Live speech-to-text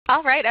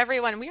All right,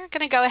 everyone, we are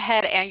going to go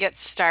ahead and get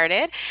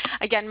started.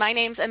 Again, my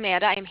name's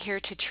Amanda. I'm here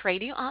to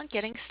train you on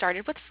getting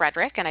started with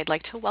Frederick, and I'd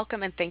like to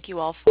welcome and thank you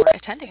all for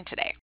attending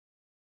today.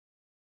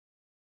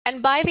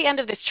 And by the end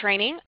of this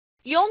training,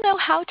 you'll know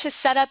how to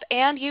set up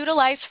and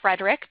utilize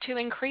Frederick to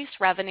increase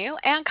revenue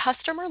and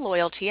customer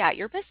loyalty at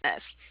your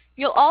business.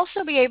 You'll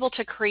also be able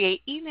to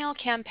create email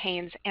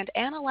campaigns and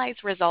analyze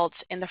results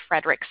in the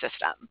Frederick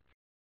system.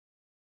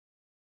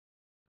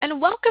 And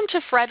welcome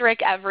to Frederick,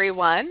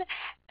 everyone.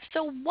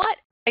 So what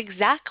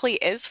exactly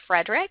is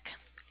Frederick?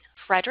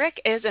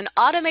 Frederick is an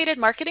automated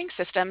marketing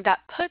system that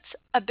puts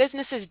a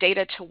business's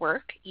data to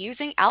work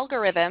using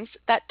algorithms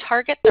that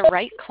target the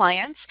right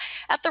clients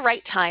at the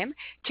right time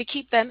to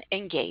keep them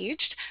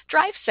engaged,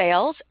 drive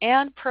sales,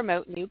 and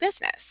promote new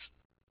business.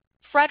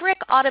 Frederick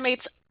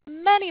automates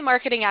many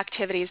marketing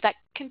activities that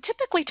can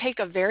typically take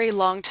a very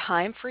long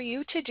time for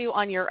you to do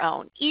on your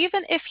own.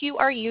 Even if you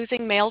are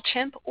using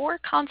MailChimp or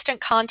Constant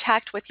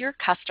Contact with your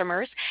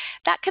customers,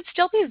 that could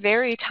still be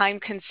very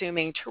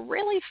time-consuming to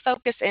really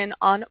focus in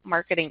on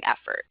marketing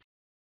efforts.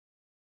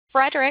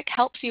 Frederick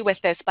helps you with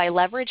this by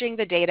leveraging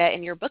the data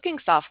in your booking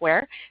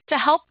software to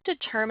help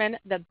determine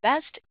the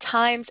best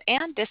times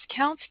and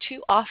discounts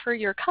to offer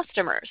your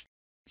customers.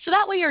 So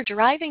that way you're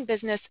driving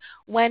business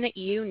when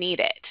you need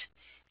it.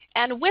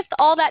 And with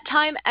all that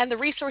time and the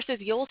resources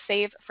you'll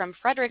save from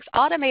Frederick's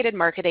automated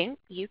marketing,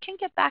 you can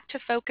get back to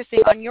focusing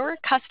on your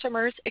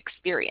customers'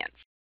 experience.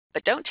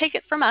 But don't take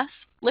it from us.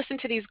 Listen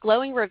to these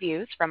glowing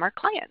reviews from our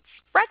clients.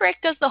 Frederick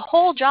does the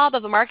whole job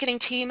of a marketing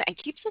team and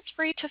keeps us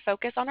free to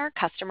focus on our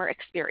customer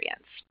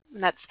experience.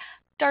 And that's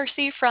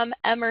Darcy from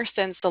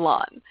Emerson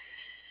Salon.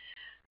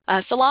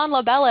 Salon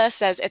La Bella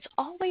says, it's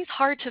always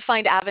hard to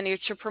find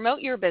avenues to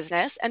promote your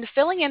business, and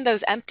filling in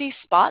those empty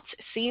spots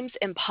seems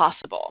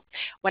impossible.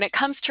 When it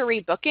comes to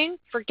rebooking,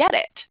 forget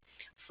it.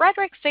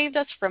 Frederick saved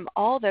us from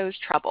all those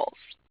troubles.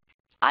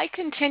 I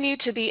continue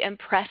to be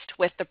impressed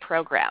with the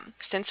program.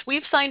 Since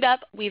we've signed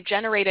up, we've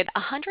generated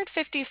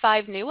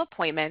 155 new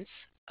appointments,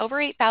 over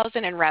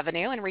 $8,000 in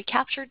revenue, and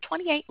recaptured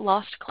 28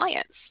 lost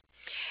clients.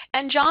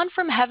 And John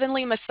from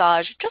Heavenly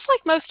Massage, just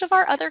like most of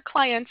our other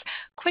clients,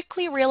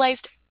 quickly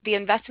realized the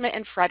investment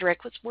in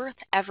Frederick was worth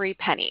every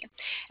penny.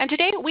 And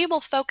today we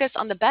will focus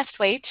on the best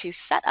way to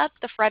set up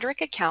the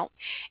Frederick account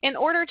in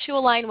order to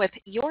align with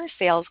your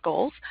sales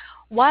goals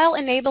while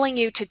enabling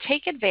you to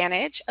take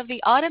advantage of the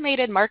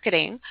automated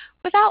marketing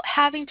without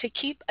having to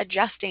keep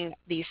adjusting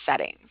these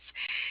settings.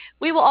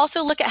 We will also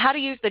look at how to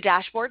use the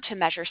dashboard to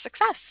measure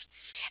success.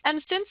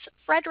 And since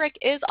Frederick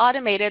is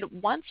automated,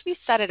 once we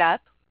set it up,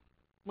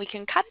 we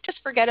can kind of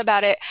just forget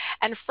about it,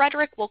 and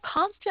Frederick will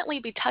constantly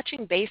be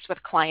touching base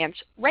with clients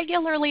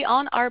regularly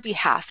on our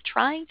behalf,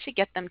 trying to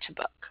get them to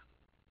book.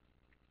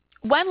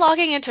 When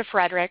logging into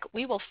Frederick,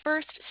 we will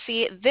first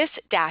see this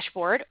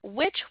dashboard,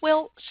 which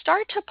will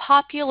start to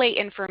populate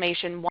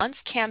information once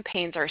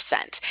campaigns are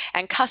sent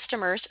and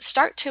customers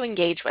start to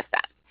engage with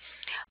them.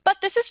 But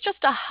this is just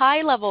a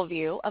high-level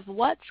view of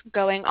what's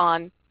going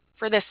on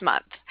for this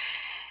month.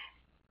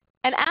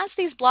 And as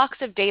these blocks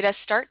of data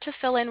start to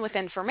fill in with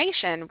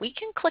information, we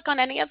can click on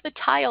any of the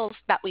tiles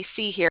that we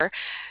see here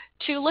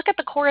to look at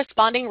the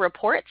corresponding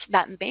reports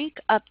that make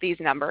up these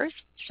numbers,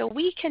 so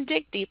we can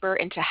dig deeper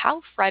into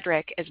how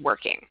Frederick is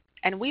working.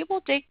 And we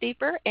will dig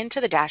deeper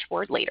into the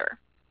dashboard later.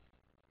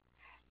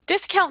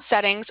 Discount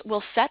settings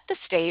will set the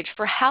stage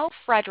for how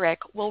Frederick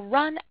will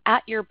run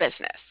at your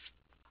business.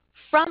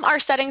 From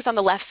our settings on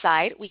the left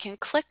side, we can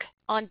click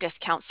on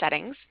discount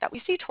settings that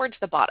we see towards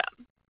the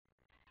bottom.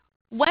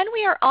 When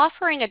we are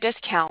offering a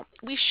discount,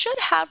 we should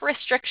have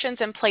restrictions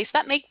in place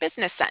that make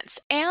business sense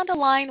and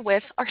align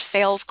with our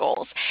sales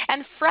goals,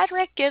 and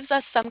Frederick gives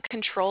us some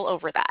control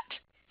over that.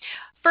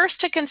 First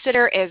to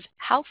consider is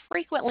how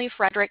frequently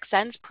Frederick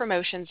sends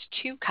promotions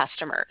to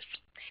customers.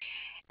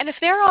 And if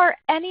there are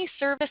any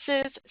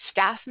services,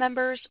 staff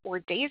members,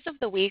 or days of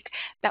the week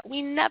that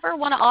we never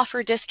want to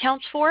offer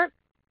discounts for,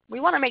 we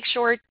want to make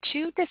sure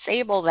to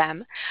disable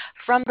them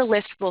from the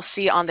list we'll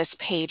see on this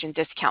page in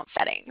discount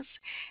settings.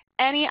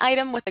 Any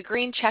item with a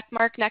green check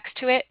mark next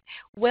to it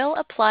will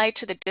apply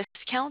to the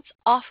discounts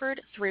offered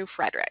through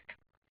Frederick.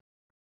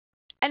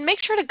 And make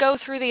sure to go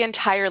through the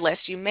entire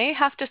list. You may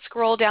have to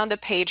scroll down the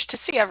page to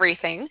see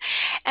everything,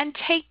 and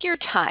take your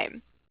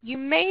time. You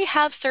may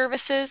have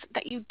services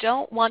that you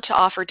don't want to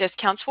offer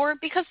discounts for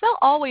because they'll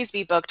always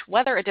be booked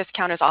whether a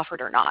discount is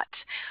offered or not.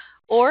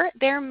 Or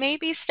there may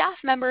be staff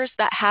members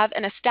that have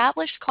an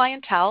established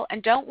clientele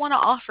and don't want to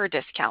offer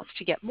discounts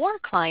to get more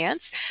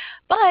clients,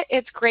 but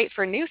it's great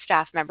for new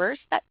staff members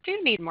that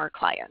do need more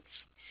clients.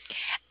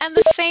 And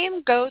the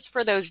same goes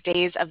for those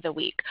days of the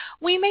week.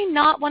 We may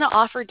not want to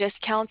offer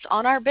discounts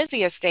on our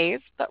busiest days,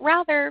 but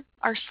rather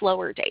our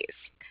slower days.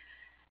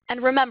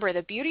 And remember,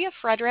 the beauty of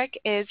Frederick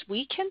is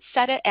we can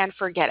set it and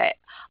forget it.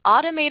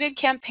 Automated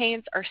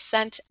campaigns are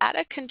sent at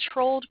a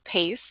controlled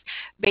pace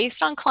based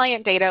on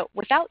client data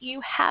without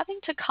you having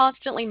to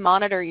constantly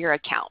monitor your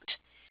account.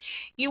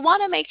 You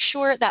want to make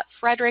sure that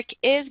Frederick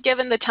is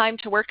given the time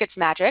to work its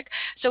magic,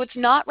 so it's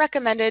not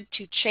recommended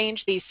to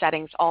change these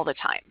settings all the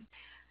time.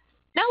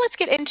 Now let's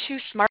get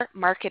into smart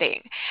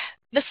marketing.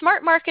 The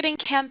smart marketing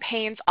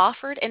campaigns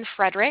offered in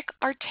Frederick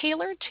are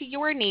tailored to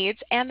your needs,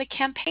 and the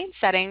campaign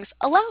settings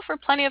allow for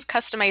plenty of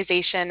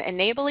customization,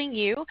 enabling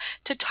you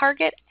to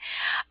target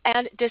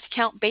and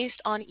discount based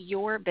on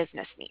your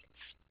business needs.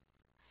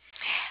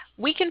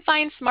 We can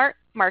find smart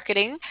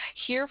marketing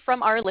here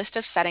from our list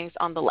of settings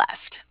on the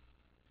left.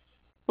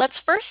 Let's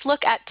first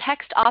look at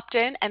text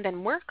opt-in and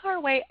then work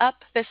our way up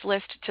this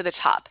list to the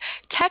top.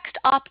 Text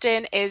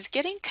opt-in is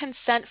getting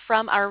consent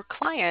from our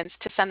clients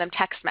to send them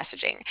text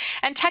messaging.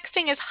 And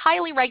texting is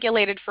highly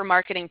regulated for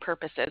marketing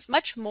purposes,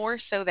 much more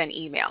so than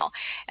email.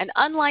 And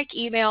unlike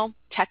email,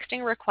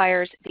 texting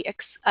requires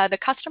the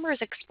customer's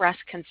express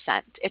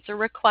consent. It's a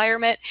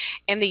requirement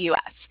in the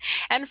US.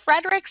 And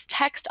Frederick's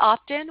text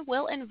opt-in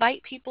will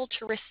invite people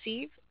to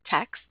receive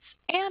texts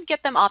and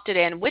get them opted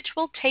in, which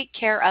will take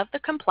care of the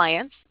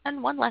compliance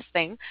and one less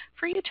thing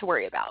for you to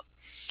worry about.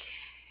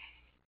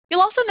 You'll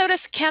also notice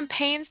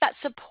campaigns that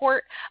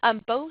support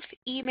both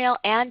email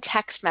and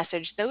text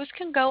message. Those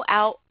can go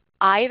out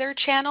either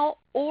channel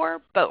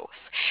or both.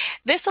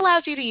 This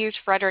allows you to use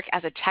Frederick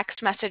as a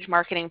text message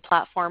marketing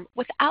platform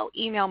without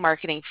email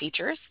marketing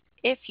features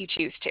if you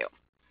choose to.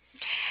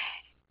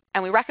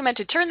 And we recommend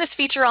to turn this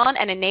feature on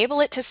and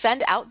enable it to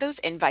send out those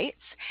invites.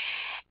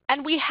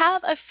 And we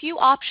have a few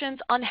options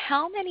on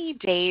how many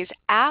days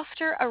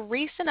after a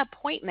recent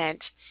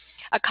appointment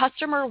a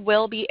customer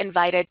will be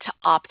invited to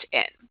opt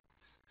in.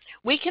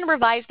 We can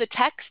revise the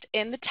text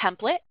in the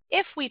template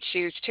if we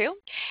choose to,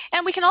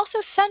 and we can also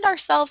send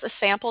ourselves a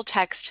sample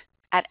text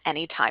at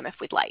any time if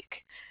we'd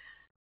like.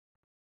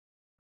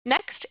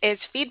 Next is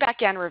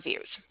feedback and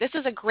reviews. This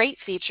is a great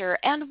feature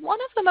and one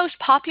of the most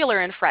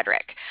popular in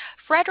Frederick.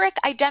 Frederick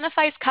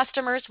identifies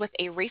customers with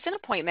a recent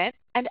appointment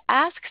and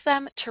asks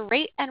them to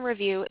rate and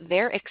review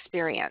their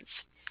experience.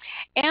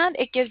 And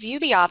it gives you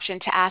the option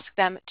to ask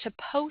them to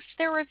post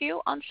their review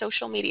on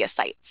social media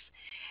sites.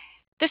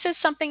 This is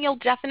something you'll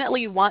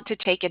definitely want to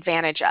take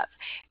advantage of.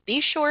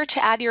 Be sure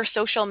to add your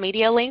social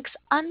media links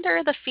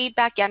under the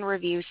feedback and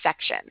reviews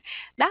section.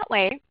 That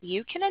way,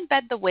 you can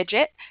embed the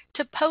widget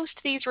to post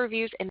these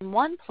reviews in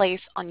one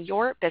place on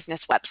your business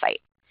website.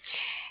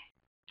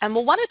 And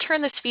we'll want to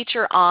turn this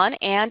feature on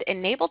and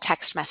enable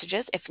text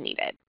messages if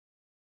needed.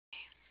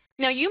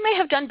 Now, you may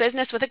have done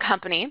business with a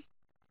company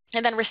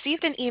and then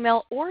received an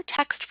email or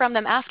text from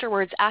them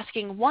afterwards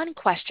asking one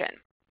question.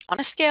 On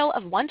a scale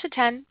of 1 to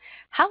 10,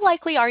 how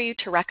likely are you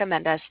to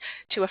recommend us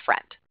to a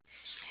friend?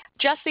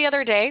 Just the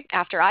other day,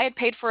 after I had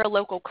paid for a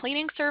local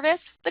cleaning service,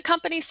 the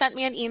company sent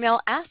me an email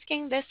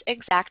asking this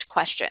exact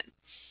question.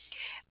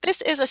 This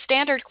is a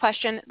standard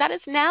question that is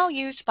now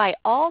used by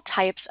all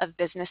types of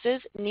businesses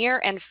near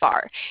and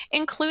far,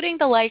 including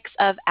the likes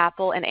of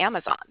Apple and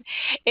Amazon.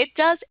 It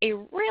does a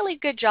really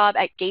good job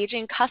at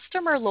gauging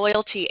customer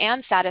loyalty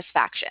and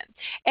satisfaction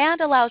and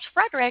allows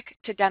Frederick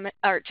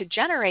to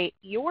generate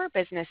your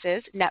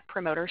business's Net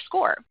Promoter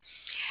Score.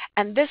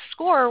 And this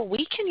score,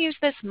 we can use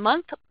this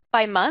month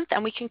by month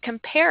and we can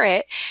compare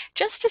it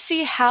just to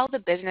see how the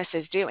business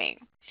is doing.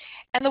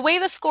 And the way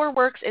the score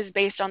works is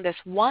based on this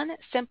one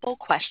simple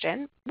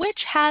question, which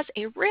has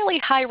a really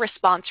high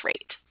response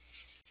rate.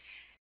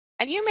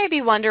 And you may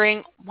be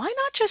wondering, why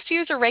not just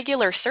use a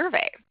regular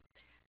survey?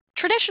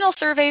 Traditional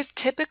surveys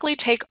typically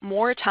take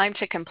more time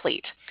to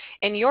complete.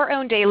 In your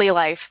own daily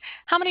life,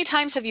 how many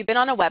times have you been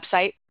on a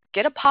website,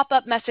 get a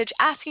pop-up message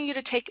asking you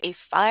to take a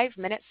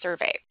 5-minute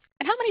survey?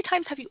 And how many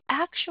times have you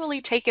actually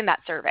taken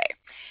that survey?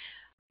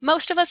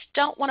 Most of us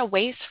don't want to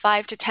waste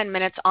 5 to 10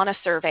 minutes on a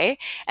survey,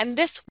 and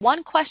this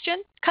one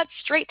question cuts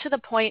straight to the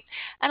point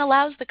and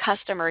allows the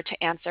customer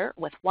to answer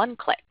with one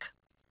click.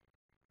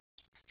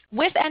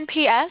 With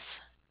NPS,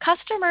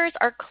 customers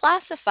are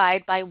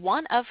classified by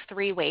one of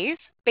 3 ways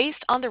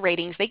based on the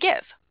ratings they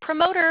give: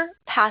 promoter,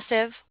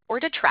 passive,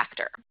 or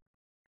detractor.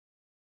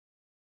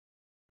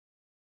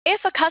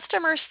 If a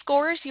customer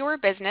scores your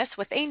business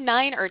with a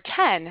 9 or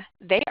 10,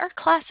 they are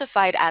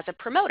classified as a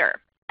promoter.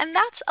 And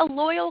that's a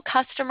loyal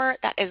customer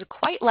that is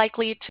quite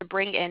likely to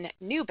bring in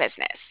new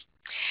business.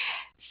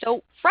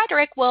 So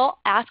Frederick will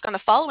ask on the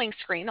following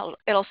screen,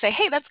 it'll say,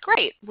 hey, that's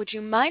great. Would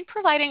you mind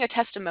providing a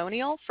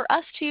testimonial for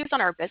us to use on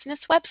our business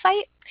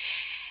website?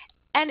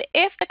 And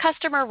if the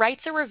customer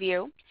writes a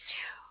review,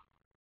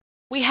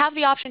 we have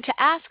the option to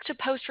ask to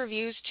post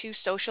reviews to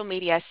social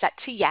media set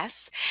to yes.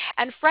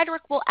 And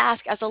Frederick will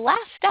ask as a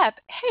last step,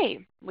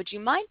 hey, would you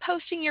mind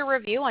posting your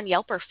review on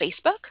Yelp or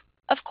Facebook?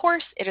 Of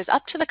course, it is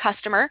up to the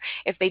customer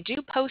if they do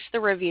post the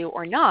review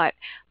or not,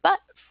 but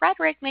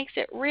Frederick makes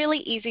it really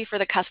easy for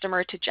the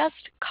customer to just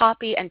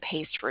copy and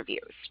paste reviews.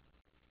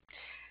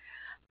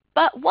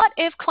 But what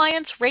if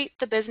clients rate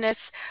the business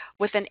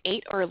with an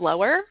 8 or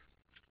lower?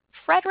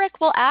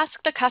 Frederick will ask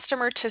the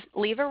customer to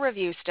leave a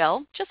review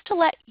still, just to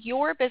let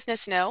your business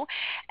know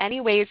any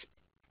ways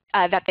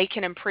that they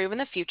can improve in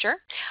the future,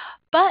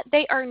 but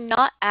they are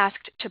not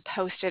asked to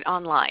post it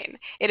online.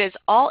 It is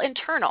all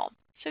internal.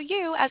 So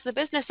you, as the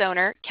business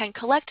owner, can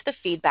collect the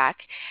feedback,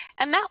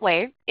 and that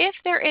way, if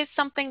there is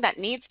something that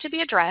needs to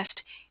be addressed,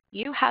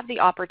 you have the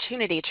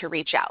opportunity to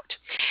reach out.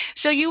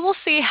 So you will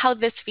see how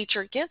this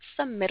feature gives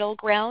some middle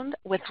ground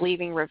with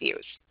leaving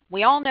reviews.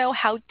 We all know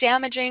how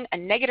damaging a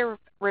negative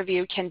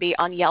review can be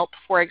on Yelp,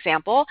 for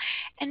example,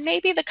 and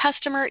maybe the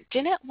customer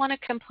didn't want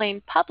to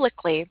complain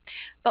publicly,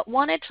 but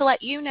wanted to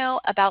let you know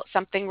about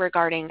something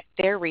regarding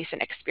their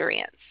recent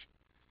experience.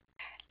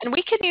 And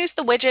we can use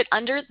the widget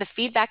under the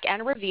Feedback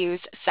and Reviews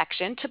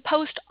section to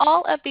post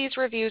all of these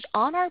reviews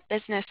on our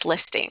business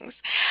listings.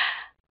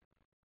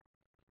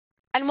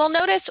 And we'll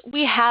notice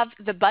we have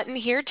the button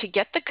here to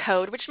get the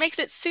code, which makes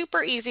it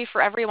super easy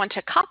for everyone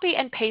to copy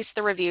and paste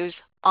the reviews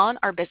on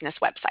our business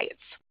websites.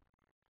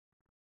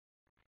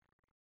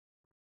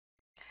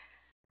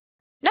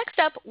 Next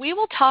up, we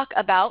will talk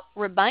about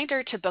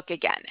Reminder to Book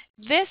Again.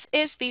 This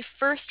is the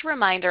first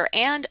reminder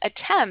and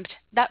attempt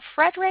that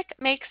Frederick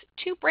makes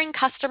to bring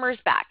customers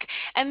back.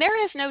 And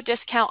there is no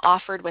discount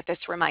offered with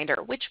this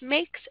reminder, which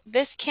makes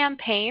this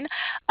campaign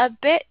a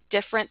bit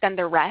different than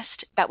the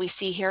rest that we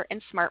see here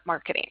in Smart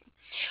Marketing.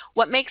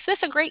 What makes this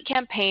a great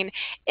campaign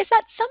is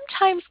that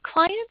sometimes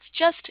clients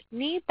just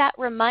need that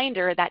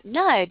reminder, that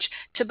nudge,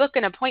 to book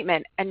an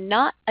appointment and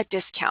not a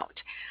discount.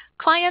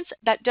 Clients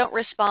that don't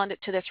respond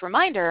to this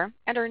reminder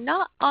and are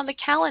not on the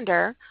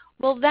calendar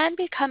will then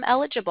become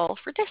eligible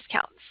for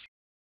discounts.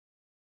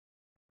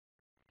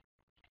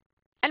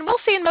 And we'll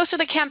see in most of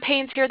the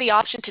campaigns here the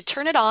option to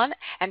turn it on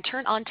and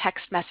turn on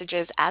text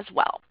messages as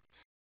well.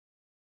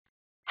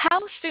 How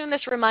soon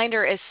this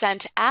reminder is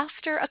sent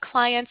after a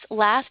client's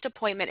last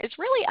appointment is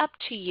really up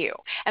to you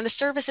and the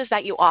services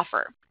that you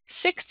offer.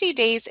 60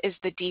 days is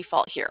the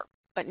default here,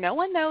 but no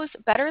one knows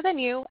better than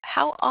you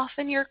how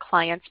often your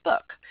clients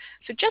book.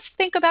 So just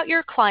think about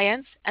your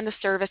clients and the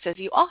services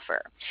you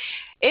offer.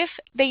 If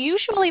they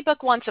usually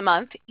book once a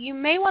month, you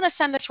may want to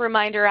send this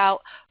reminder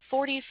out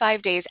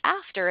 45 days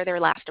after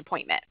their last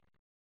appointment.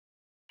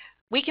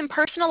 We can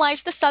personalize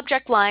the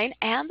subject line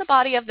and the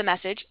body of the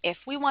message if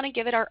we want to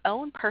give it our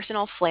own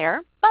personal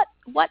flair, but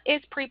what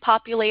is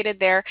pre-populated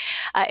there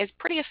is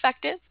pretty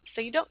effective,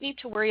 so you don't need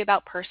to worry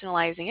about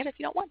personalizing it if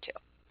you don't want to.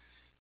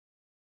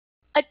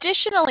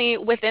 Additionally,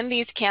 within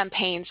these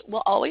campaigns,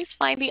 we'll always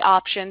find the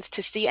options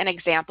to see an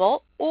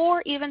example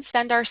or even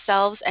send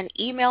ourselves an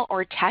email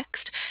or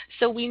text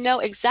so we know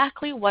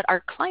exactly what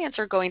our clients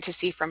are going to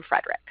see from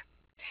Frederick.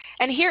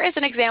 And here is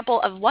an example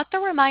of what the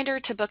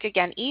Reminder to Book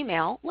Again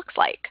email looks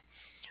like.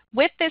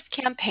 With this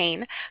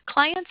campaign,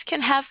 clients can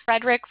have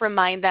Frederick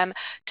remind them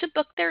to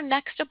book their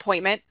next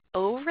appointment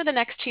over the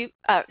next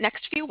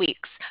few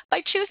weeks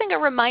by choosing a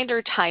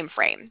reminder time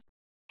frame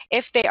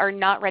if they are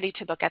not ready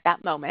to book at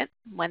that moment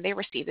when they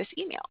receive this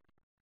email.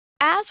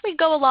 As we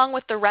go along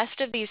with the rest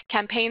of these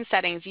campaign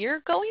settings,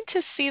 you're going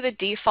to see the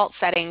default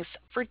settings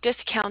for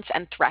discounts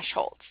and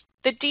thresholds.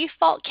 The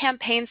default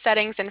campaign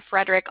settings in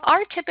Frederick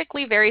are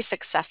typically very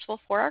successful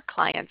for our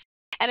clients,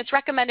 and it's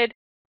recommended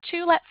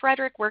to let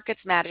Frederick work its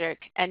magic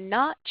and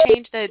not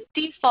change the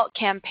default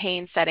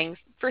campaign settings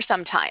for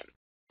some time.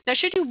 Now,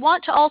 should you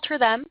want to alter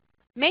them,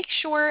 make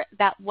sure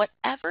that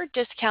whatever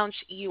discounts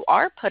you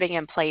are putting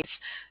in place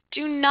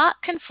do not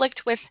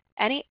conflict with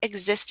any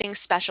existing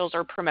specials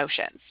or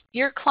promotions.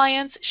 Your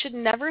clients should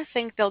never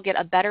think they'll get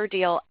a better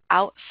deal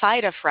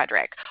outside of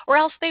Frederick, or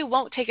else they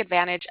won't take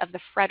advantage of the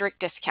Frederick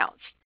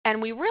discounts. And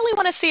we really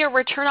want to see a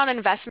return on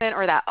investment,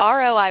 or that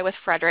ROI, with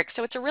Frederick,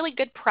 so it's a really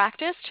good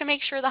practice to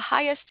make sure the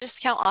highest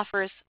discount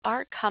offers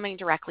are coming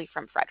directly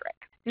from Frederick.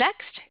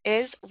 Next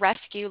is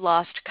Rescue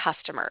Lost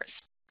Customers.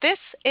 This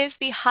is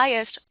the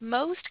highest,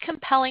 most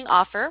compelling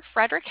offer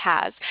Frederick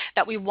has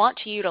that we want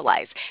to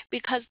utilize,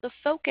 because the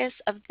focus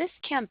of this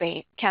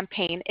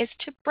campaign is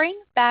to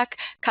bring back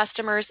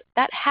customers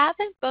that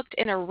haven't booked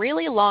in a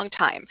really long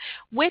time,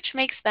 which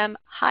makes them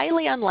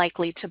highly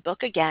unlikely to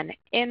book again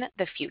in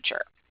the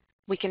future.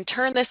 We can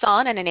turn this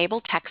on and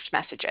enable text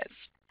messages.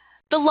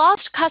 The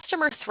lost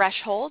customer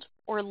threshold,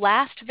 or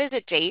last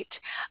visit date,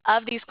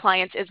 of these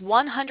clients is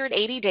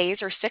 180 days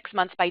or 6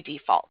 months by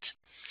default.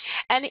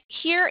 And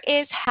here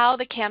is how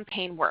the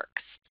campaign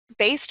works.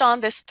 Based on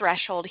this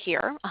threshold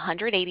here,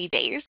 180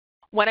 days,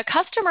 when a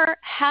customer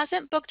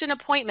hasn't booked an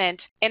appointment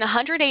in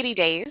 180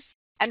 days,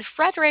 and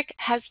Frederick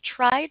has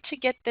tried to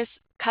get this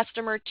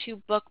customer to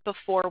book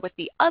before with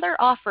the other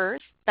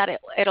offers that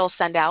it'll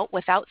send out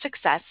without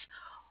success,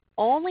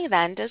 only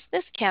then does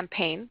this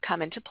campaign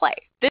come into play.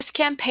 This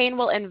campaign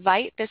will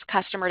invite this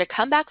customer to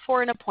come back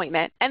for an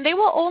appointment, and they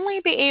will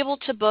only be able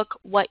to book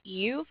what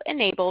you've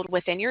enabled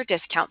within your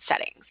discount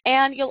settings.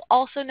 And you'll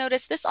also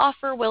notice this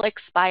offer will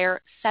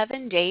expire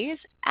 7 days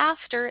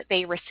after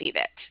they receive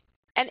it.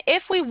 And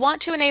if we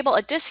want to enable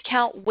a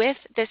discount with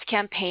this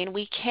campaign,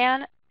 we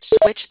can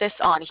switch this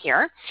on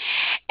here.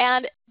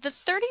 And the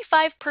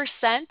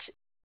 35%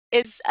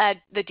 is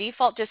the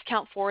default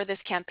discount for this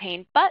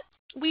campaign, but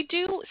we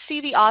do see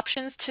the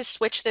options to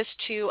switch this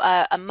to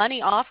a money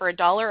off, or a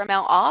dollar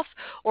amount off,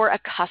 or a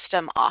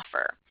custom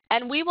offer.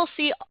 And we will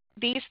see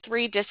these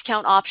 3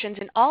 discount options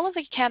in all of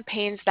the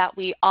campaigns that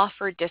we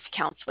offer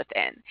discounts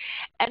within.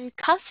 And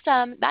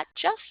custom, that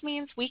just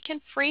means we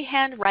can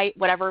freehand write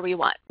whatever we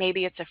want.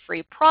 Maybe it's a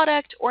free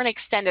product or an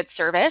extended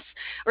service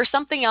or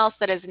something else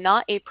that is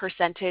not a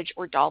percentage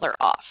or dollar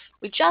off.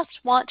 We just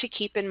want to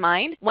keep in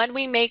mind when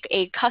we make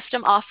a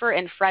custom offer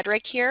in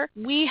Frederick here,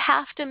 we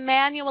have to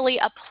manually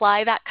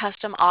apply that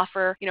custom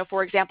offer,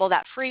 for example,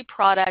 that free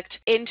product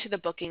into the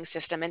booking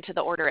system, into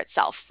the order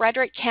itself.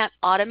 Frederick can't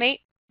automate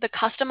the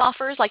custom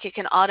offers like it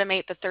can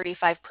automate the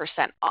 35%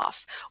 off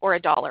or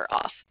 $1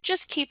 off.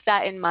 Just keep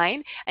that in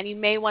mind, and you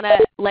may want to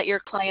let your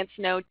clients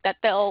know that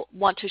they'll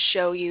want to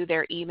show you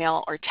their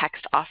email or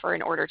text offer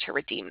in order to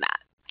redeem that.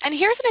 And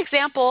here's an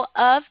example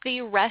of the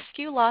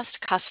Rescue Lost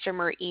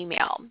Customer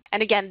email.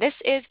 And again, this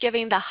is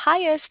giving the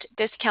highest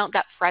discount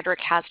that Frederick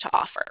has to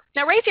offer.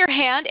 Now raise your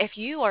hand if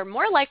you are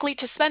more likely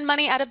to spend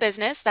money at a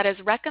business that is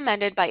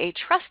recommended by a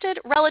trusted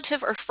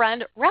relative or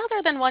friend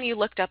rather than one you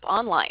looked up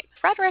online.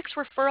 Frederick's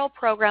referral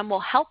program will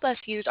help us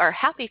use our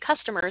happy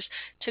customers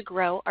to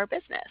grow our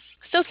business.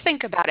 So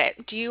think about it.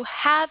 Do you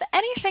have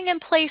anything in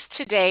place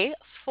today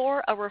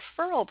for a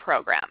referral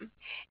program?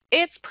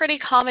 It's pretty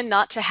common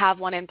not to have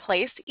one in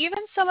place. Even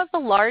some of the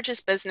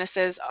largest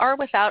businesses are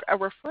without a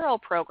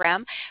referral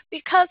program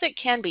because it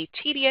can be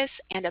tedious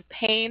and a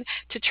pain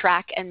to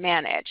track and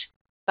manage.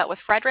 But with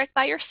Frederick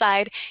by your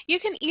side, you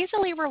can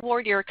easily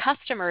reward your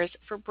customers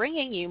for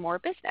bringing you more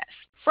business.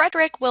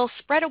 Frederick will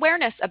spread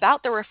awareness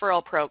about the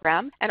referral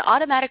program and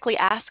automatically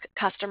ask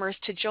customers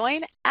to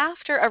join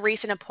after a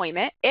recent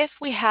appointment if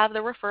we have the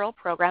referral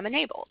program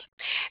enabled.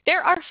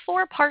 There are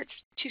 4 parts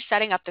to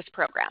setting up this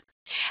program.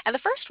 And the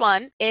first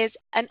one is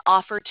an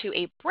offer to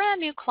a brand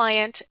new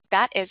client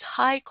that is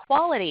high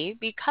quality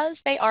because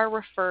they are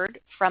referred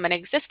from an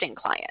existing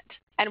client.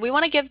 And we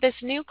want to give this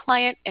new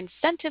client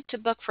incentive to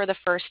book for the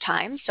first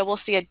time, so we'll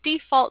see a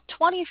default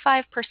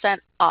 25%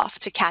 off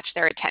to catch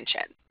their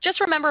attention. Just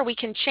remember we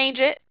can change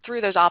it through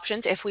those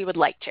options if we would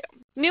like to.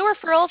 New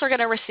referrals are going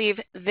to receive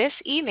this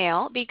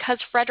email because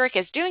Frederick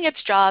is doing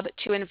its job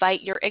to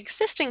invite your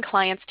existing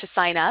clients to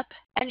sign up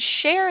and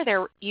share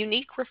their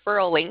unique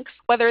referral links,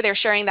 whether they're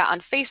sharing that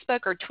on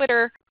Facebook or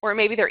Twitter, or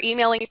maybe they're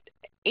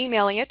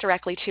emailing it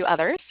directly to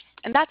others.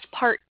 And that's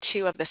part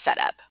 2 of the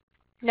setup.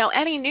 Now,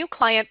 any new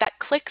client that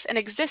clicks an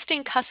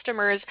existing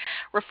customer's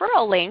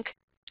referral link,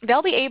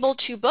 they'll be able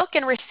to book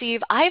and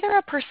receive either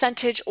a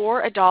percentage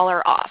or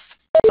 $1 off.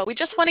 But we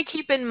just want to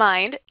keep in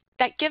mind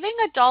that giving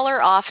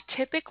 $1 off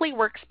typically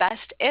works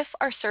best if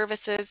our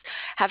services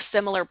have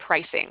similar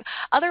pricing.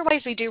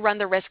 Otherwise, we do run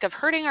the risk of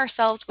hurting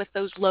ourselves with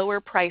those lower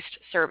priced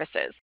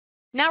services.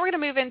 Now we're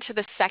going to move into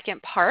the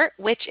second part,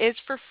 which is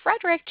for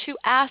Frederick to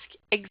ask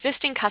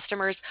existing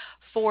customers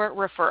for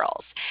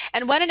referrals.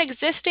 And when an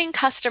existing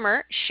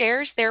customer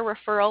shares their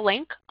referral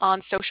link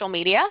on social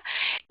media,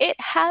 it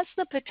has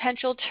the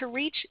potential to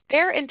reach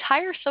their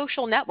entire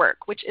social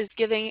network, which is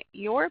giving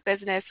your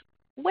business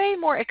way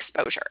more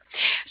exposure.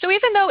 So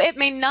even though it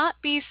may not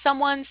be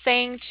someone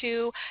saying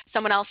to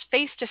someone else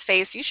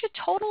face-to-face, you should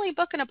totally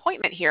book an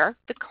appointment here,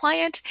 the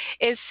client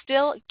is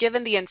still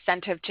given the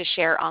incentive to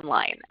share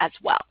online as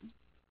well.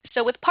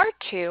 So with part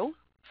 2,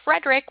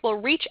 Frederick will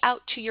reach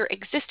out to your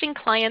existing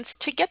clients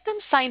to get them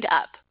signed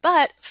up.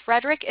 But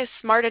Frederick is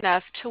smart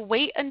enough to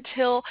wait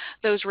until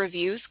those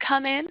reviews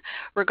come in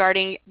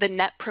regarding the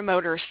Net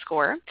Promoter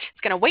Score.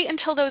 It's going to wait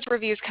until those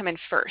reviews come in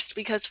first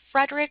because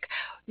Frederick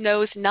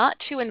knows not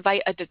to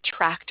invite a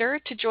detractor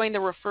to join the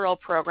referral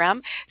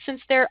program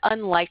since they're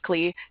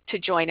unlikely to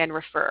join and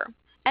refer.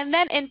 And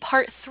then in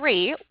part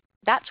 3,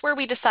 that's where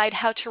we decide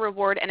how to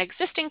reward an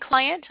existing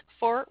client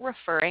for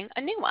referring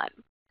a new one.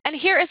 And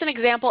here is an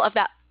example of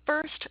that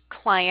first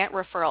client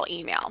referral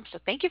email. So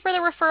thank you for the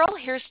referral.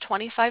 Here's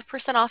 25%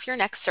 off your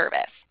next service.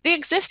 The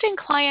existing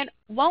client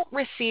won't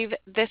receive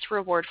this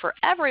reward for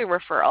every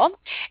referral.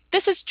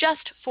 This is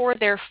just for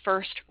their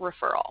first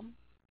referral.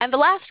 And the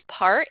last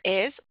part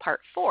is part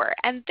 4,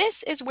 and this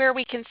is where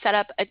we can set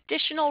up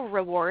additional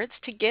rewards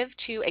to give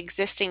to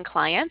existing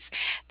clients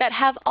that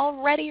have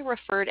already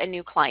referred a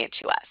new client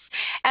to us.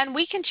 And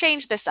we can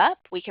change this up.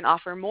 We can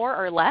offer more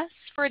or less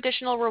for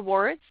additional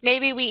rewards.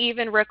 Maybe we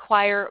even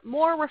require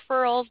more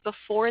referrals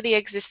before the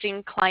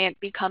existing client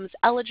becomes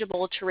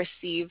eligible to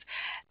receive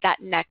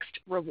that next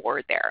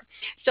reward there.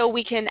 So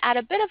we can add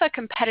a bit of a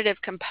competitive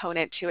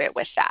component to it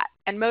with that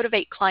and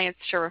motivate clients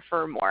to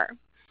refer more.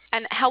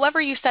 And however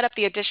you set up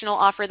the additional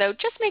offer, though,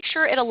 just make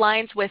sure it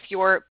aligns with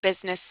your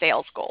business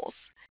sales goals.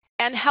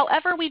 And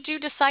however we do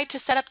decide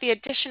to set up the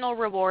additional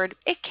reward,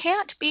 it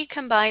can't be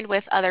combined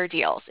with other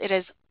deals. It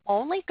is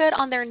only good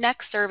on their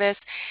next service,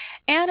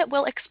 and it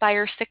will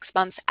expire 6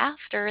 months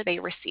after they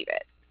receive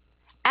it.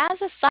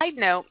 As a side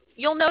note,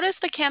 you'll notice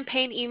the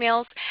campaign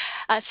emails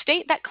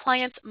state that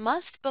clients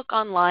must book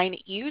online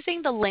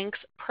using the links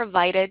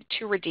provided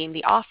to redeem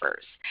the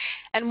offers.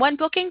 And when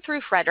booking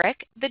through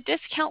Frederick, the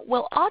discount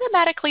will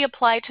automatically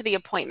apply to the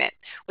appointment,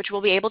 which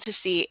we'll be able to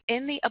see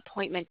in the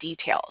appointment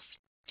details.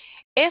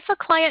 If a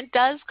client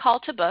does call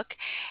to book,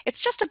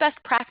 it's just a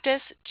best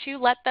practice to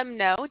let them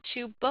know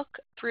to book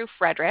through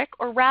Frederick,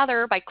 or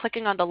rather by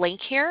clicking on the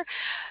link here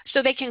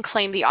so they can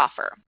claim the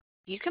offer.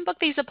 You can book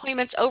these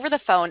appointments over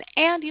the phone,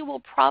 and you will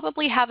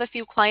probably have a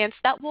few clients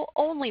that will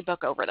only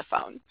book over the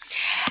phone.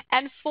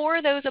 And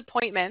for those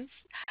appointments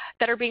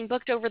that are being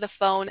booked over the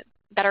phone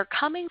that are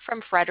coming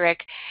from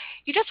Frederick,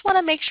 you just want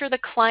to make sure the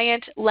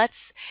client lets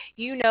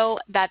you know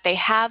that they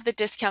have the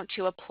discount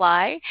to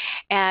apply,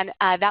 and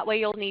that way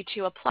you'll need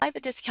to apply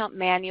the discount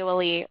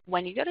manually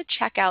when you go to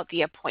check out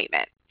the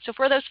appointment. So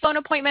for those phone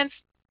appointments,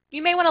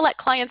 you may want to let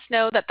clients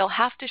know that they'll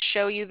have to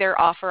show you their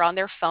offer on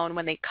their phone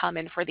when they come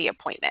in for the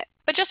appointment.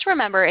 But just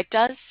remember, it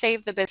does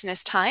save the business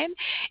time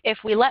if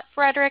we let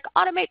Frederick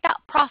automate that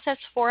process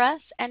for us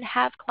and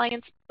have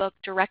clients book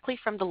directly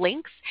from the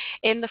links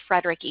in the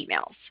Frederick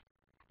emails.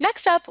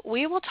 Next up,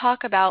 we will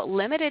talk about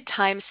limited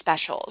time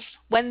specials.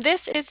 When this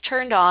is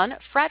turned on,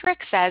 Frederick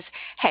says,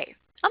 hey,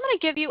 I'm going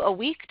to give you a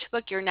week to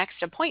book your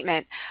next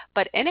appointment,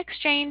 but in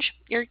exchange,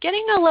 you're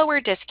getting a lower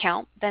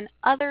discount than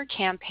other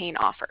campaign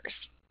offers.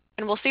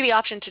 And we'll see the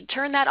option to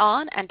turn that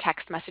on and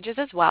text messages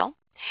as well.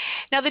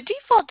 Now, the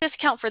default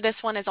discount for this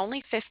one is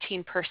only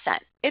 15%.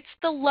 It's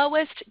the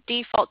lowest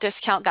default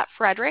discount that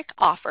Frederick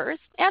offers,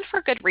 and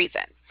for good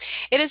reason.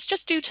 It is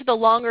just due to the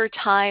longer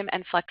time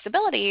and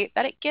flexibility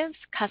that it gives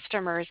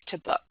customers to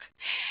book.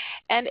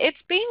 And it's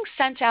being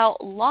sent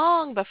out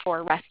long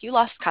before Rescue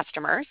Lost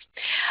Customers,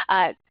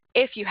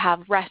 if you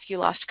have Rescue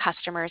Lost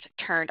Customers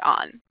turned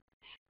on.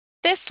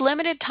 This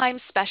limited time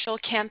special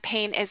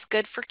campaign is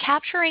good for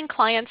capturing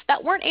clients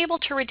that weren't able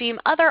to redeem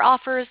other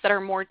offers that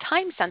are more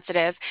time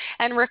sensitive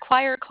and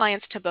require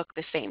clients to book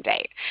the same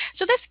day.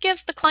 So this gives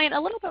the client a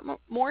little bit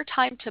more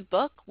time to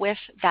book with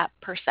that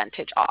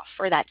percentage off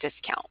or that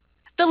discount.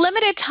 The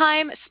limited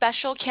time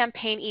special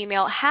campaign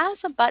email has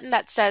a button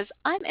that says,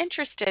 I'm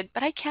interested,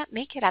 but I can't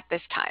make it at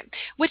this time,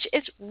 which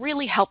is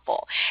really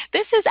helpful.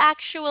 This is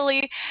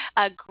actually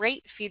a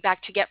great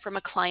feedback to get from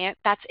a client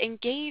that's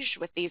engaged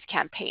with these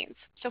campaigns.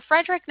 So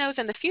Frederick knows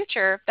in the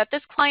future that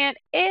this client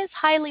is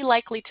highly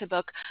likely to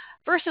book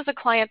versus a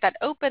client that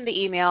opened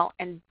the email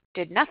and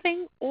did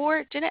nothing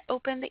or didn't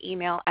open the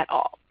email at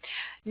all.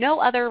 No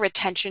other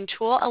retention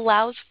tool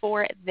allows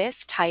for this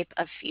type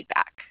of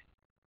feedback.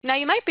 Now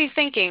you might be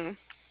thinking,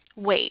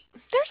 wait,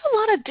 there's a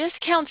lot of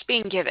discounts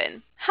being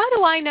given. How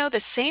do I know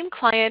the same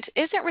client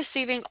isn't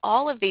receiving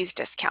all of these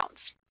discounts?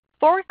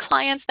 For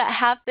clients that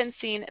have been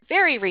seen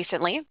very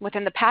recently,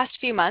 within the past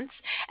few months,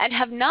 and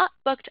have not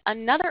booked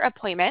another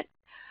appointment,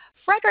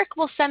 Frederick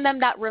will send them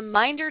that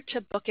reminder to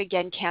book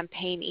again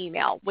campaign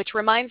email, which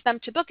reminds them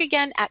to book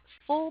again at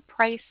full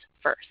price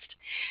first.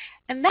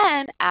 And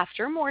then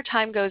after more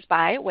time goes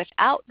by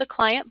without the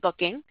client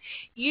booking,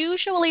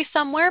 usually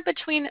somewhere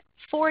between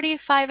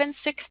 45 and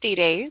 60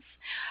 days,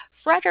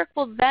 Frederick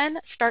will then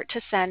start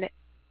to send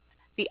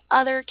the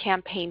other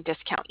campaign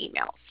discount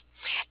emails.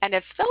 And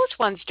if those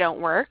ones don't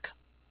work,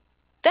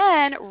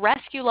 then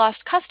Rescue Lost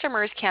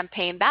Customers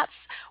campaign, that's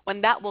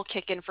when that will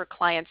kick in for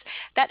clients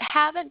that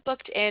haven't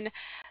booked in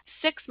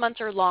 6 months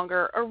or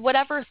longer, or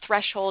whatever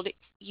threshold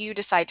you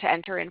decide to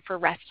enter in for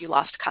Rescue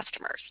Lost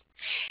Customers.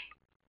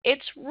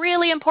 It's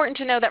really important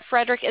to know that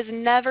Frederick is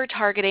never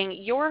targeting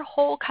your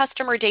whole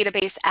customer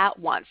database at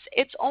once.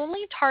 It's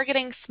only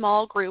targeting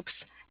small groups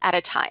at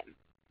a time.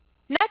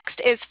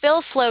 Next is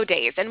Fill Slow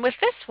Days, and with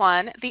this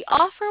one, the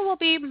offer will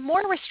be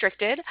more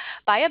restricted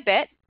by a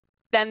bit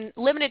than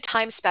limited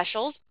time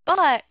specials,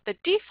 but the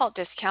default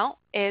discount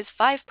is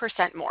 5%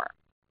 more.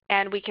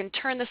 And we can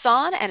turn this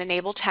on and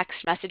enable text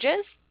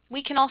messages.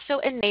 We can also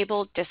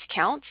enable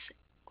discounts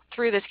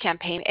through this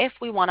campaign if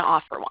we want to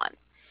offer one.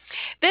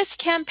 This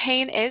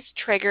campaign is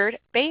triggered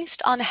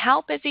based on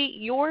how busy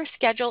your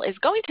schedule is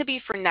going to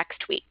be for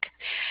next week.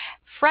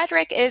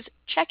 Frederick is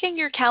checking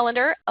your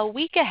calendar a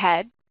week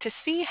ahead to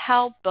see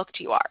how booked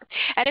you are.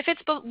 And if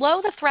it's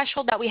below the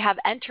threshold that we have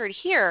entered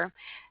here,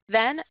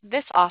 then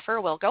this offer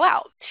will go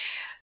out.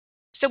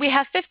 So we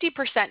have 50%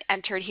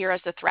 entered here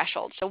as the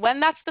threshold. So when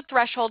that's the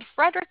threshold,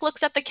 Frederick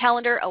looks at the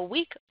calendar a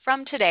week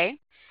from today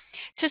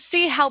to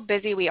see how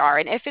busy we are.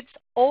 And if it's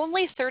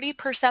only 30%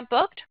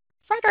 booked,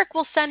 Frederick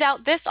will send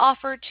out this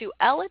offer to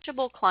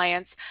eligible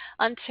clients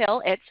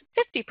until it's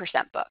 50%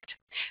 booked.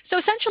 So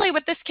essentially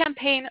with this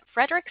campaign,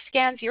 Frederick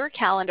scans your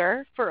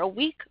calendar for a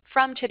week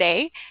from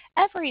today,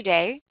 every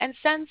day, and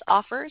sends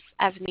offers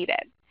as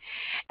needed.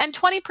 And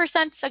 20%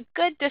 is a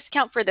good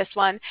discount for this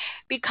one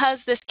because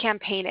this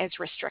campaign is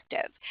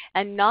restrictive,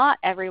 and not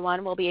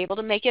everyone will be able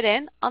to make it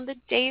in on the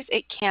days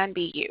it can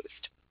be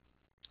used.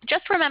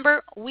 Just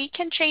remember, we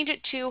can change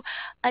it to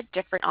a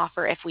different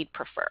offer if we'd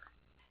prefer.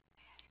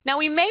 Now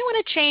we may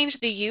want to change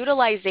the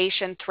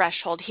utilization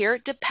threshold here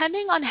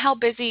depending on how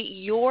busy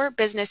your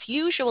business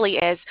usually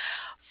is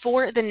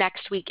for the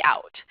next week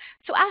out.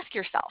 So ask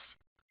yourself,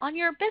 on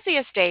your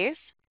busiest days,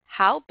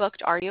 how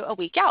booked are you a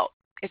week out?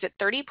 Is it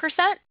 30%,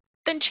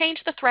 then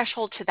change the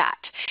threshold to that.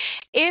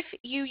 If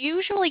you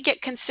usually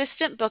get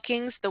consistent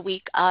bookings the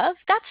week of,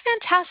 that's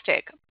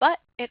fantastic, but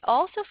it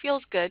also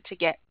feels good to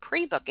get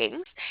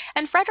pre-bookings,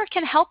 and Frederick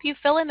can help you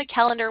fill in the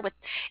calendar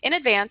in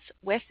advance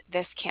with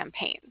this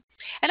campaign.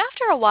 And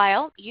after a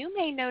while, you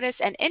may notice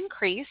an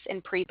increase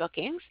in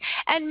pre-bookings,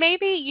 and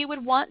maybe you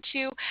would want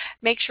to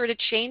make sure to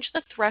change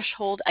the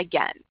threshold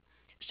again.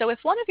 So if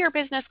one of your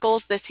business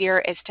goals this year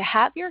is to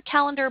have your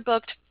calendar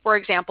booked, for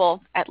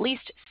example, at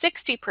least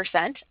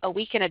 60% a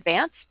week in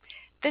advance,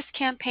 this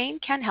campaign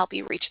can help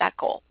you reach that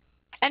goal.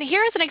 And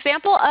here is an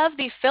example of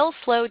the Fill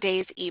Slow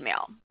Days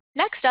email.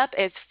 Next up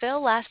is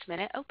Fill Last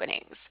Minute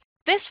Openings.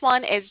 This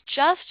one is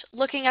just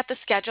looking at the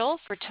schedule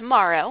for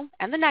tomorrow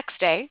and the next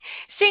day,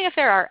 seeing if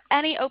there are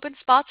any open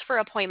spots for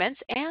appointments,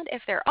 and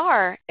if there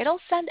are, it'll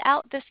send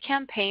out this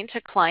campaign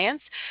to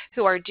clients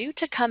who are due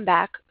to come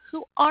back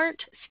who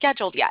aren't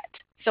scheduled yet.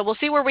 So we'll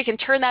see where we can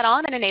turn that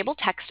on and enable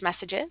text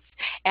messages,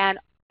 and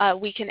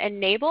we can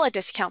enable a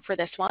discount for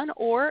this one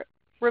or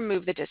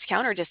remove the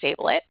discount or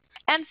disable it.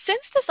 And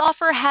since this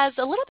offer has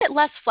a little bit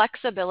less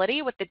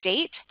flexibility with the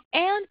date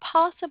and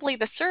possibly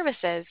the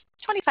services,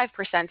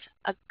 25%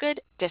 a good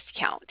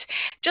discount.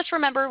 Just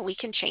remember, we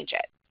can change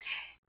it.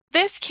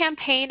 This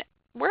campaign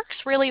works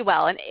really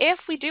well, and if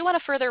we do want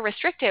to further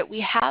restrict it, we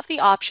have the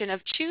option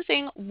of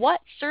choosing what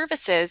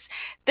services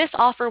this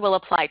offer will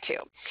apply to.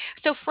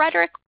 So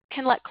Frederick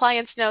can let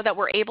clients know that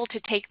we're able to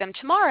take them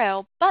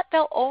tomorrow, but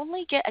they'll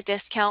only get a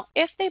discount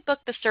if they book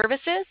the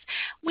services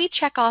we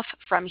check off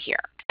from here.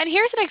 And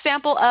here's an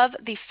example of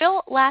the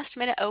Fill Last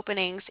Minute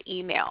Openings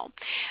email.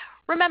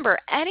 Remember,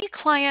 any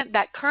client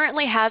that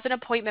currently has an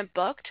appointment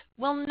booked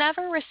will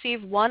never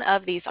receive one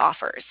of these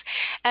offers.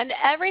 And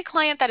every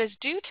client that is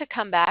due to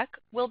come back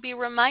will be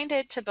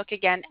reminded to book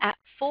again at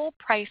full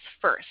price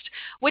first,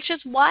 which is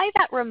why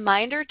that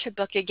Reminder to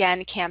Book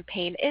Again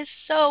campaign is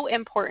so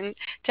important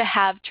to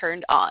have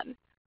turned on.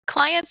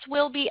 Clients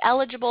will be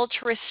eligible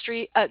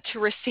to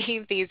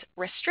receive these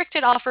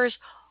restricted offers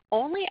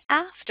only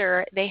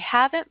after they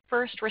haven't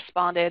first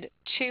responded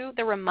to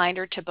the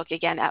Reminder to Book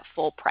Again at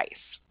full price.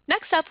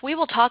 Next up, we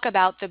will talk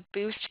about the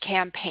Boost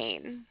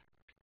campaign.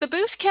 The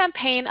Boost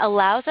campaign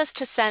allows us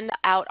to send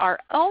out our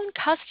own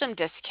custom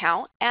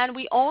discount, and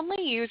we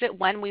only use it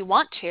when we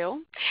want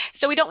to,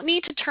 so we don't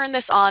need to turn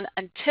this on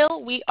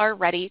until we are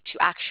ready to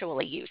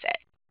actually use it.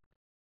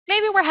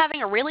 Maybe we're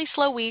having a really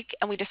slow week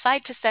and we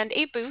decide to send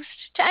a boost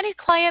to any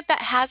client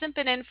that hasn't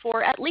been in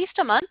for at least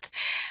a month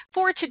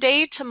for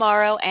today,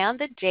 tomorrow, and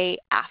the day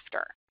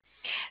after.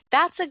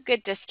 That's a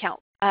good discount.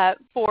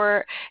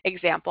 For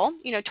example,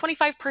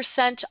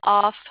 25%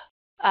 off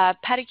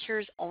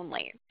pedicures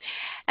only.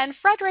 And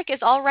Frederick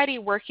is already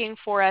working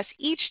for us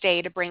each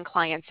day to bring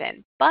clients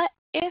in. But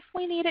if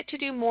we need it to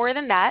do more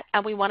than that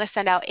and we want to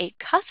send out a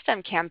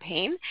custom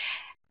campaign,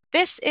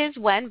 this is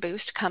when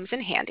Boost comes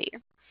in handy.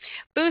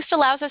 Boost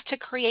allows us to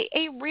create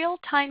a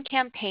real-time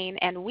campaign,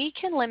 and we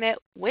can limit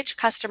which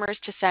customers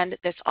to send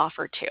this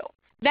offer to.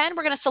 Then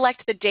we're going to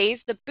select the days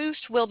the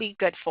Boost will be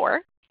good for,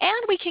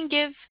 and we can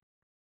give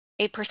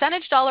a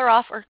percentage dollar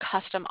off or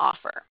custom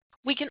offer.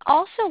 We can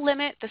also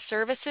limit the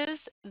services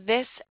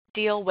this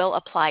deal will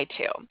apply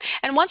to.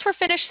 And once we're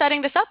finished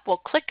setting this up, we'll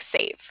click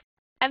Save.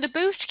 And the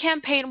Boost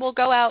campaign will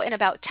go out in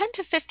about 10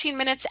 to 15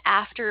 minutes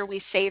after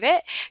we save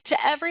it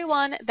to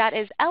everyone that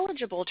is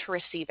eligible to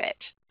receive it.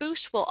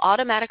 Boost will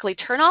automatically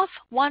turn off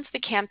once the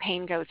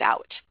campaign goes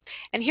out.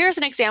 And here's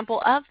an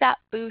example of that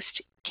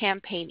Boost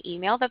campaign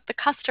email that the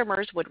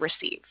customers would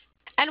receive.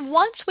 And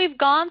once we've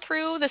gone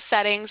through the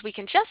settings, we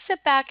can just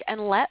sit back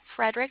and let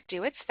Frederick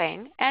do its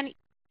thing, and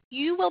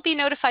you will be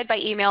notified by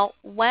email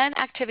when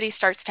activity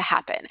starts to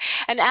happen.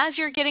 And as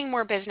you're getting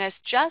more business,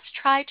 just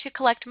try to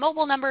collect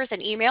mobile numbers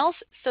and emails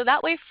so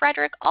that way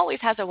Frederick always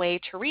has a way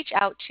to reach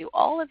out to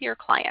all of your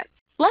clients.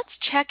 Let's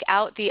check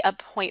out the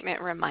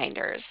appointment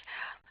reminders.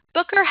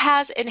 Booker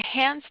has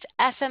enhanced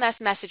SMS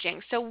messaging,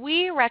 so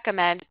we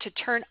recommend to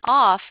turn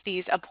off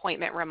these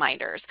appointment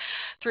reminders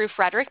through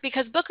Frederick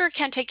because Booker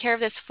can take care of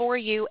this for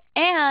you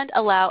and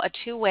allow a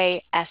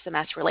two-way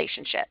SMS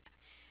relationship.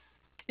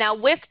 Now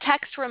with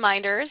text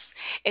reminders,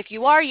 if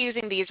you are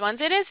using these ones,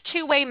 it is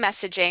two-way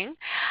messaging,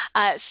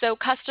 so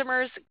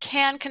customers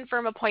can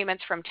confirm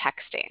appointments from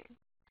texting.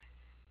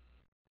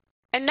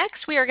 And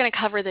next we are going to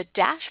cover the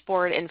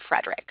dashboard in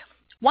Frederick.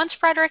 Once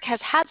Frederick has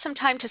had some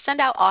time to send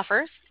out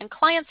offers and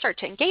clients start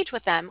to engage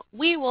with them,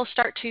 we will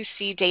start to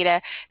see data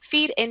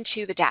feed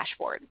into the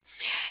dashboard.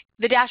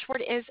 The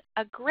dashboard is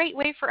a great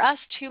way for us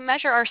to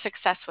measure our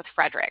success with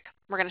Frederick.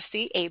 We're going to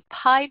see a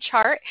pie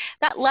chart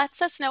that lets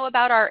us know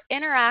about our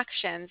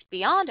interactions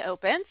beyond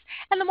opens,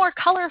 and the more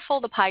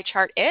colorful the pie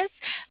chart is,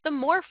 the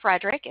more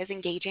Frederick is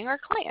engaging our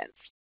clients.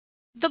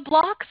 The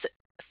blocks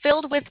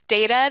filled with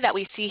data that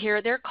we see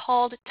here, they're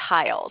called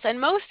tiles. And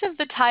most of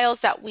the tiles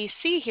that we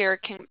see here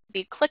can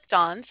be clicked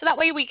on, so that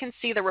way we can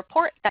see the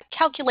report that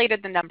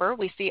calculated the number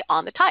we see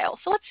on the tile.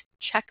 So let's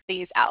check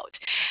these out.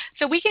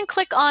 So we can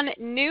click on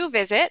New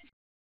Visit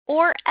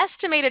or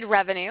Estimated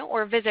Revenue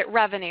or Visit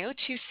Revenue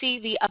to see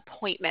the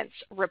appointments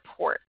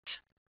report.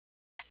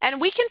 And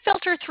we can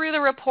filter through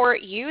the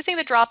report using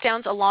the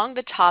drop-downs along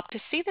the top to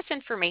see this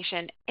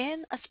information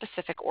in a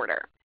specific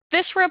order.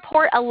 This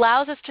report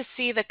allows us to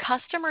see the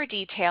customer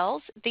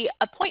details, the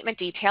appointment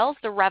details,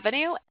 the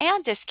revenue,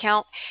 and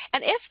discount,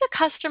 and if the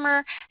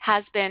customer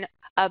has been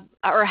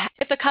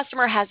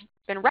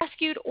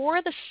rescued,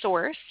 or the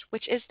source,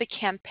 which is the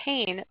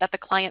campaign that the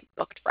client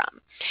booked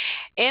from.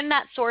 In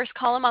that source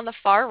column on the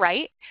far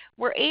right,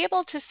 we're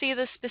able to see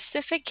the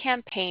specific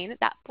campaign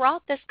that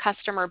brought this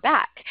customer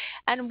back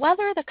and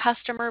whether the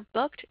customer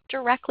booked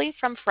directly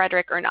from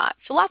Frederick or not.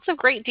 So lots of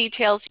great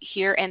details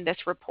here in this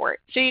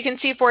report. So you can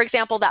see, for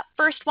example, that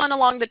first one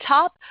along the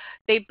top,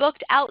 they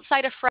booked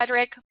outside of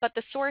Frederick, but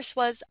the source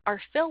was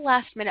our Fill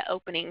Last Minute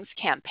Openings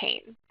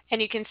campaign.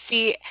 And you can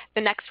see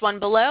the next one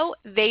below,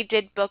 they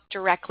did book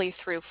directly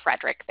through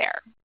Frederick there.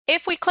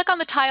 If we click on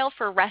the tile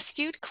for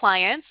rescued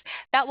clients,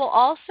 that will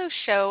also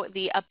show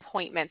the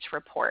appointments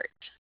report.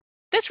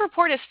 This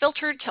report is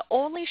filtered to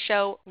only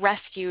show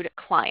rescued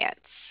clients.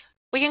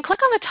 We can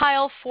click on the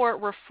tile for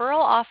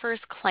referral offers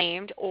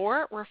claimed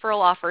or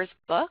referral offers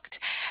booked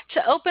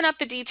to open up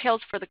the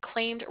details for the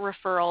claimed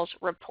referrals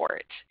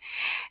report.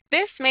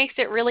 This makes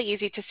it really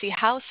easy to see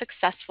how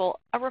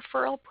successful a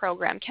referral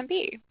program can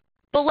be.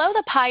 Below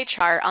the pie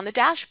chart on the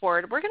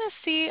dashboard, we're going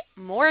to see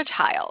more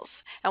tiles.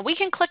 And we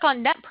can click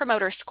on Net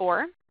Promoter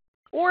Score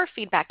or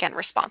feedback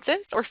responses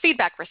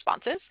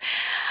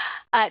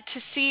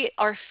to see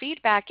our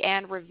feedback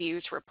and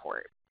reviews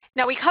report.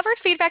 Now, we covered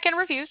feedback and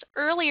reviews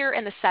earlier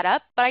in the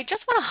setup, but I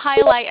just want to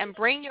highlight and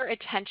bring your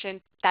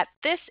attention that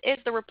this is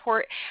the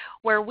report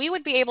where we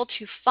would be able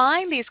to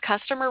find these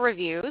customer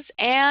reviews,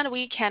 and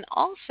we can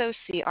also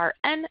see our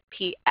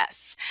NPS.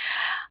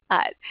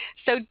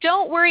 So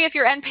don't worry if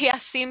your NPS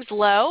seems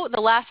low.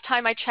 The last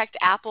time I checked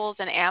Apple's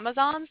and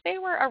Amazon's, they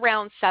were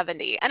around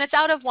 70, and it's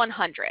out of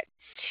 100.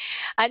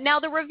 Now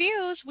the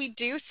reviews, we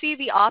do see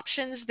the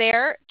options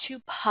there to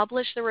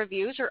publish the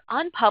reviews or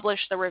unpublish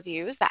the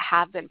reviews that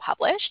have been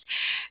published.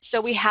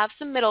 So we have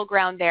some middle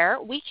ground there.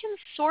 We can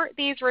sort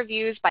these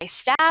reviews by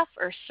staff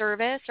or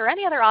service or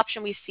any other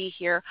option we see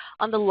here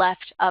on the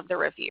left of the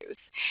reviews.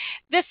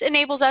 This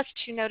enables us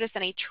to notice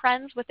any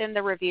trends within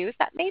the reviews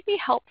that may be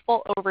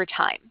helpful over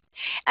time.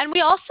 And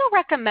we also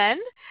recommend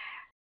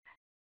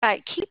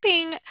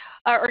keeping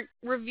or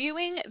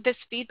reviewing this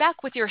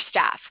feedback with your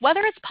staff,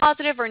 whether it's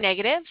positive or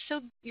negative, so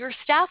your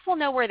staff will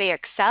know where they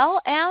excel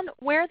and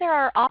where there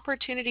are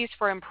opportunities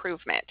for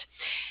improvement.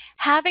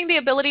 Having the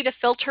ability to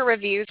filter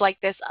reviews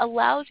like this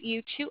allows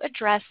you to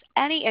address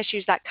any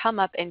issues that come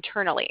up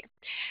internally.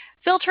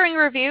 Filtering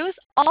reviews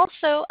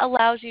also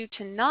allows you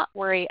to not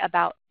worry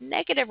about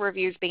negative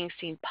reviews being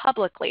seen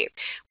publicly,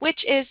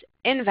 which is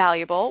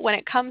invaluable when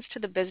it comes to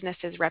the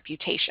business's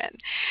reputation.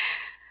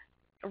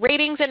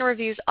 Ratings and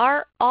reviews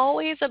are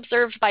always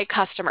observed by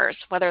customers,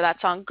 whether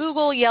that's on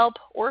Google, Yelp,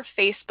 or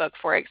Facebook,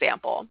 for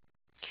example.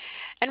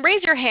 And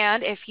raise your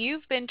hand if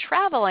you've been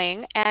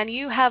traveling and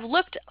you have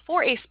looked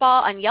for a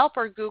spa on Yelp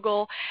or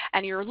Google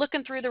and you're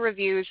looking through the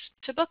reviews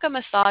to book a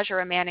massage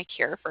or a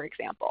manicure, for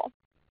example.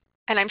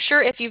 And I'm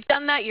sure if you've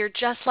done that, you're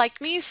just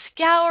like me,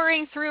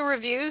 scouring through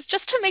reviews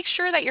just to make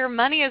sure that your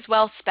money is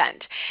well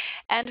spent.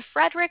 And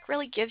Frederick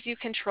really gives you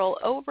control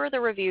over the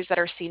reviews that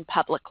are seen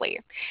publicly.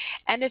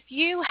 And if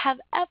you have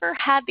ever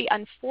had the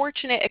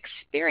unfortunate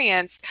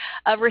experience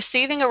of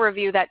receiving a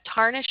review that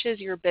tarnishes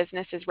your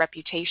business's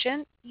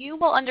reputation, you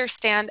will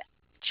understand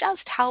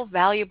just how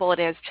valuable it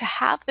is to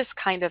have this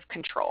kind of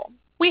control.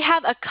 We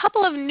have a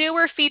couple of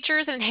newer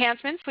features and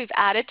enhancements we've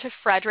added to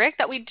Frederick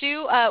that we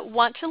do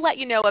want to let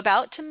you know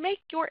about to make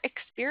your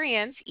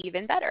experience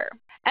even better.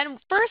 And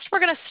first, we're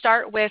going to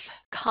start with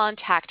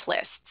contact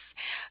lists.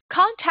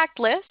 Contact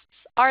lists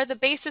are the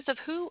basis of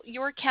who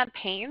your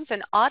campaigns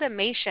and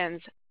automations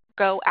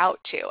go out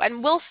to.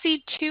 And we'll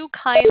see two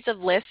kinds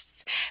of lists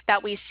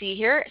that we see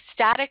here,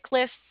 static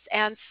lists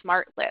and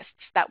smart lists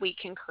that we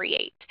can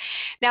create.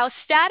 Now,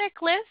 static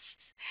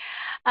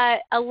lists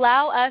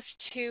allow us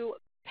to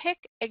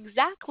pick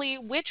exactly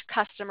which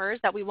customers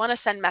that we want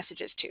to send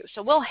messages to.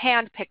 So we'll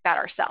hand pick that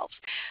ourselves.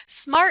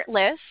 Smart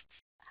lists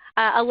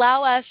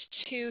allow us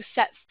to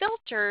set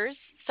filters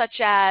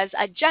such as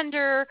a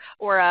gender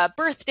or a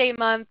birthday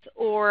month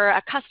or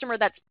a customer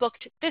that's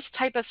booked this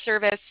type of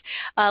service.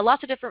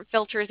 Lots of different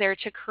filters there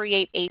to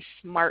create a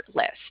smart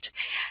list.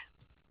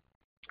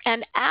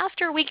 And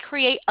after we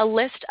create a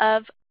list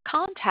of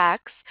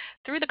contacts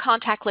through the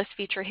contact list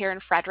feature here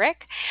in Frederick,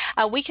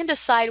 we can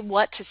decide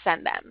what to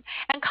send them.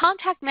 And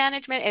contact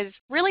management is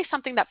really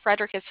something that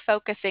Frederick is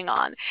focusing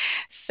on.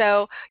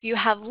 So you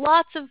have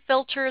lots of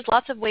filters,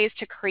 lots of ways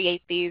to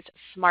create these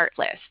smart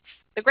lists.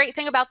 The great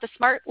thing about the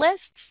smart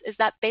lists is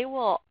that they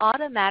will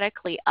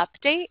automatically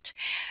update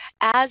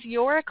as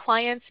your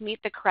clients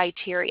meet the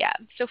criteria.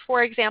 So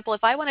for example,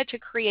 if I wanted to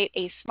create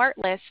a smart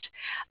list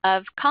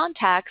of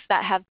contacts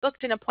that have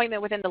booked an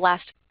appointment within the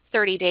last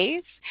 30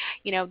 days,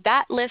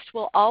 that list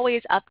will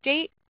always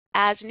update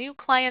as new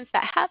clients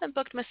that haven't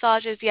booked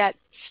massages yet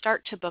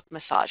start to book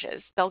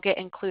massages. They'll get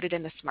included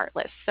in the smart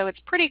list. So it's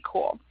pretty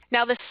cool.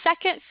 Now the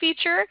second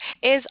feature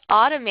is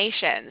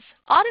automations.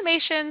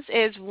 Automations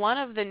is one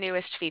of the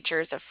newest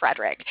features of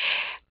Frederick.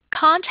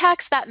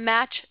 Contacts that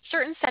match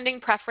certain sending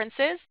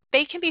preferences,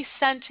 they can be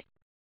sent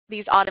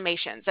these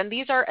automations. And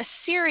these are a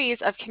series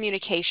of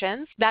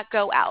communications that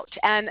go out.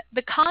 And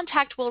the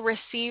contact will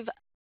receive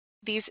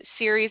these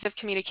series of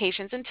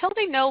communications until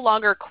they no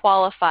longer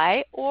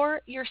qualify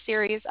or your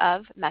series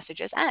of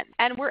messages end.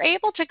 And we're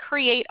able to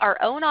create our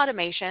own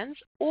automations,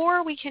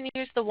 or we can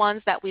use the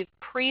ones that we've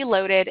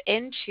preloaded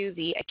into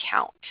the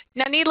account.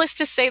 Now, needless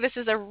to say, this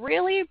is a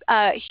really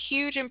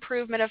huge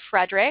improvement of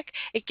Frederick.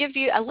 It gives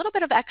you a little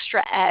bit of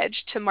extra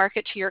edge to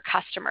market to your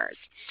customers.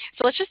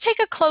 So let's just take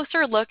a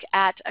closer look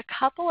at a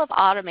couple of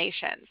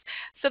automations.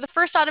 So the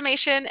first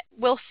automation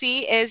we'll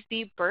see is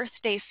the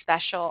birthday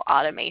special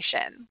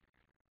automation.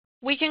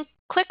 We can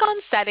click on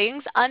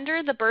Settings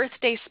under the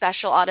Birthday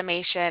Special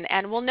automation,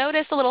 and we'll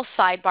notice a little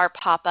sidebar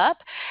pop up.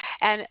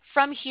 And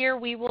from here,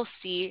 we will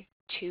see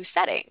two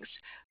settings: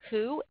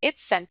 who it's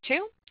sent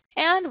to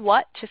and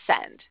what to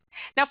send.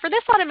 Now, for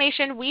this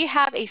automation, we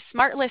have a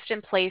smart list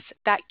in place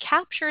that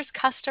captures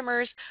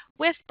customers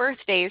with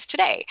birthdays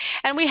today.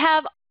 And we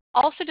have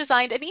also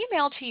designed an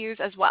email to use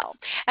as well.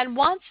 And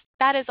once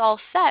that is all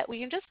set, we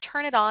can just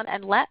turn it on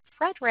and let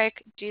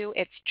Frederick do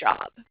its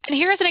job. And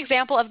here's an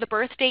example of the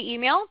birthday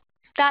email.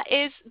 That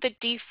is the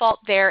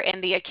default there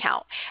in the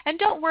account. And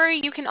don't worry,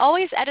 you can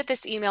always edit this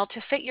email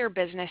to fit your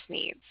business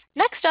needs.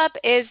 Next up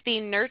is the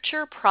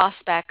Nurture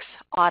Prospects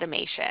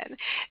automation.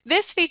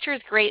 This feature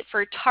is great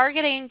for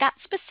targeting that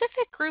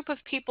specific group of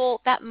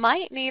people that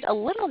might need a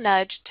little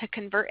nudge to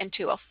convert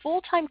into a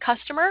full-time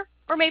customer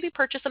or maybe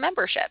purchase a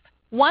membership.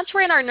 Once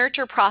we're in our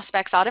Nurture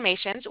Prospects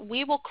automations,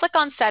 we will click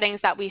on settings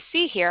that we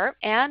see here,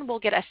 and we'll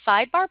get a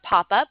sidebar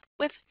pop-up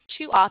with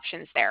two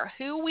options there: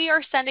 who we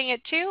are sending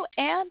it to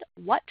and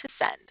what to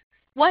send.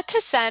 What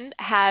to send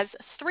has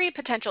 3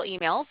 potential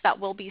emails that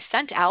will be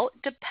sent out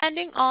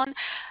depending on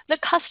the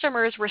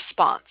customer's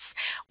response.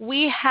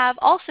 We have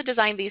also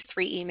designed these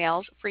 3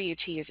 emails for you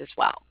to use as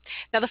well.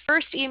 Now, the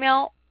first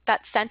email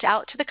that's sent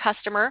out to the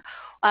customer,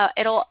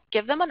 it'll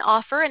give them an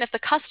offer, and if the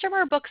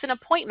customer books an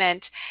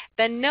appointment,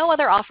 then no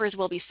other offers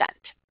will be sent.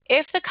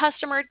 If the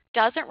customer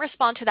doesn't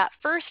respond to that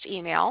first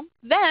email,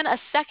 then a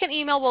second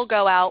email will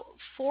go out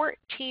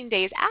 14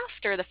 days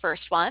after the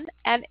first one,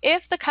 and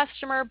if the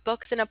customer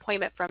books an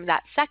appointment from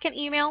that second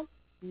email,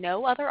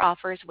 no other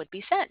offers would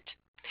be sent.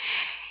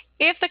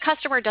 If the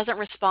customer doesn't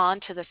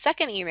respond to the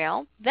second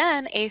email,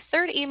 then a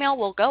third email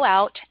will go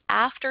out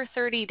after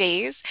 30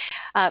 days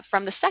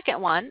from the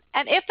second one,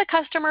 and if the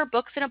customer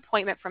books an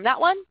appointment from that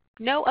one,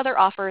 no other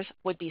offers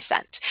would be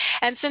sent.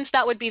 And since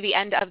that would be the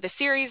end of the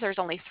series, there's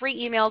only 3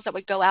 emails that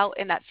would go out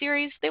in that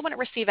series, they wouldn't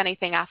receive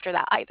anything after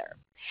that either.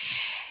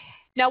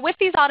 Now, with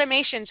these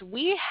automations,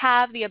 we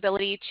have the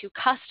ability to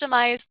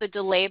customize the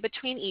delay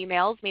between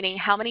emails, meaning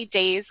how many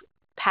days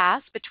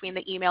pass between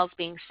the emails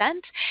being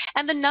sent,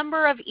 and the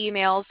number of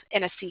emails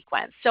in a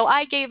sequence. So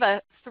I gave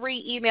a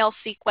 3-email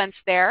sequence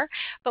there,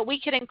 but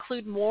we can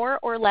include more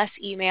or less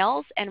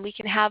emails, and we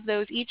can have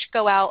those each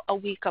go out a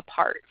week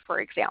apart, for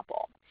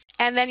example.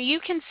 And then you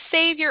can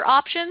save your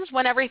options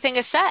when everything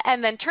is set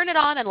and then turn it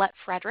on and let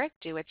Frederick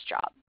do its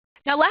job.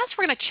 Now last,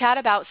 we're going to chat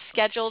about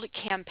scheduled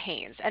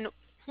campaigns. And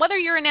whether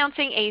you're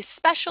announcing a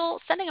special,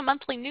 sending a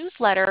monthly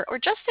newsletter, or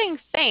just saying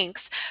thanks,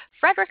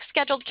 Frederick's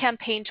scheduled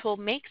campaign tool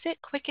makes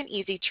it quick and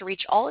easy to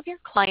reach all of your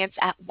clients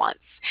at once.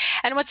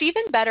 And what's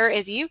even better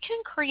is you can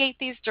create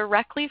these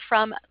directly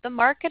from the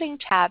Marketing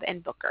tab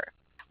in Booker.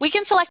 We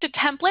can select a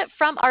template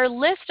from our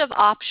list of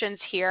options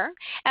here,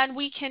 and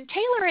we can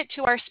tailor it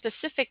to our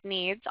specific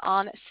needs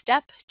on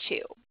step 2.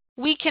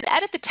 We can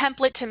edit the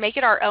template to make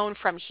it our own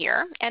from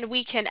here, and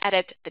we can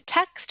edit the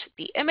text,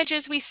 the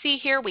images we see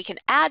here. We can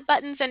add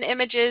buttons and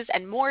images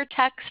and more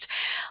text.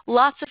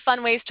 Lots of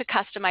fun ways to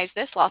customize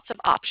this, lots of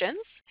options.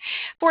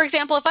 For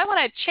example, if I want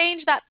to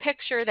change that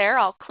picture there,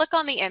 I'll click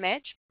on the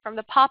image. From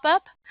the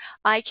pop-up,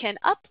 I can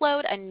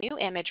upload a new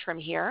image from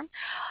here.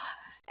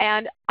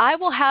 And I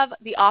will have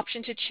the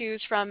option to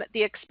choose from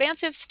the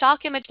expansive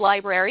stock image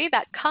library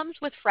that comes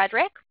with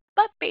Frederick,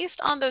 but based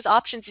on those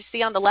options you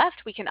see on the left,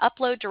 we can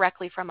upload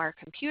directly from our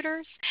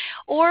computers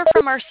or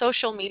from our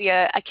social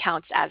media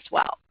accounts as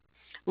well.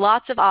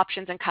 Lots of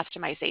options and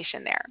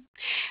customization there.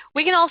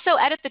 We can also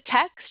edit the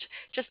text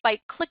just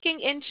by clicking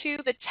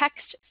into the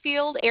text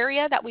field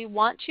area that we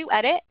want to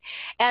edit,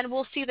 and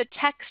we'll see the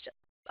text,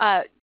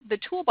 the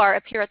toolbar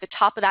appear at the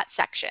top of that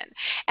section.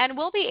 And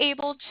we'll be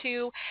able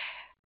to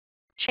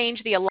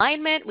change the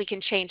alignment, we can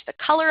change the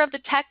color of the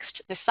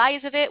text, the size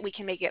of it, we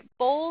can make it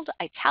bold,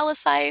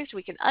 italicized,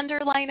 we can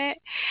underline it.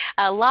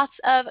 Lots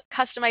of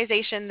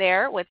customization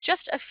there with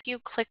just a few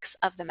clicks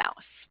of the mouse.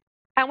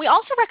 And we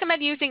also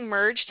recommend using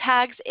merge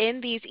tags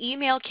in these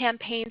email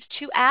campaigns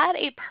to add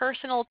a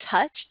personal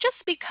touch, just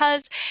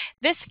because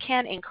this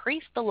can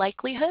increase the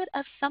likelihood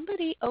of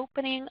somebody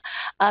opening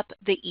up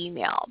the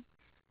email.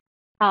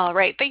 All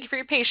right, thank you for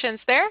your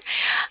patience there.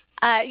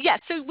 Yes,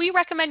 so we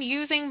recommend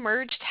using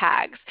merge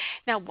tags.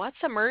 Now, what's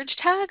a merge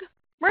tag?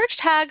 Merge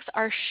tags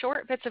are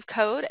short bits of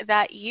code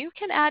that you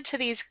can add to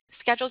these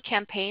scheduled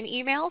campaign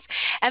emails,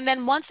 and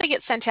then once they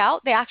get sent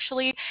out, they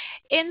actually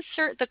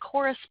insert the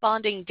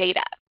corresponding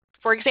data.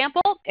 For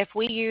example, if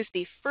we use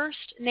the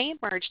first name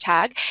merge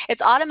tag,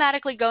 it's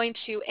automatically going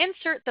to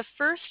insert the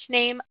first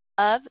name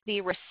of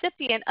the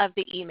recipient of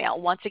the email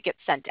once it gets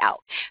sent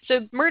out.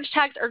 So merge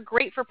tags are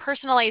great for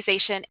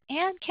personalization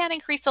and can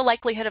increase the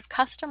likelihood of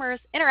customers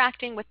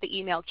interacting with the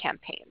email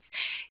campaigns.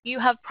 You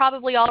have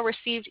probably all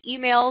received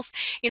emails,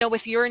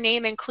 with your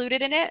name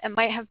included in it and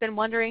might have been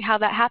wondering how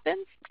that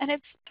happens, and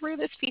it's through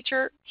this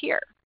feature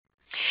here.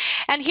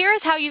 And here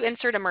is how you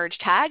insert a merge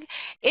tag.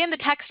 In the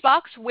text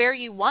box where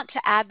you want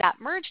to add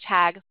that merge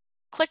tag,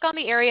 click on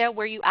the area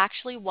where you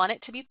actually want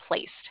it to be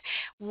placed.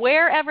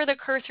 Wherever the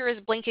cursor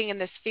is blinking in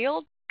this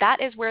field,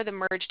 that is where the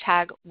merge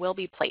tag will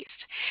be placed.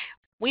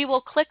 We will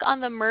click on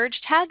the merge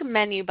tag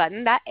menu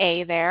button, that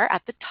A there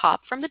at the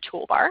top from the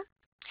toolbar.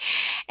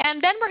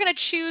 And then we're going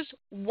to choose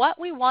what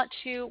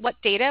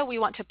data we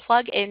want to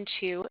plug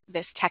into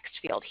this text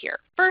field here.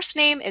 First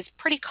name is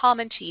pretty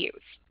common to use.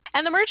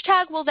 And the merge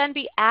tag will then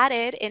be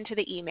added into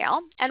the email.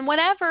 And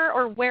whenever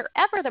or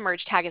wherever the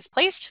merge tag is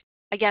placed,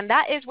 again,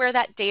 that is where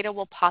that data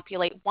will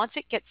populate once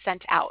it gets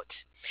sent out.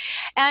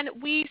 And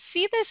we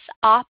see this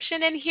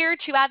option in here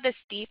to add this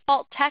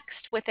default text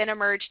within a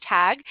merge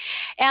tag.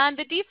 And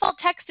the default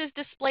text is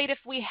displayed if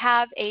we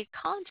have a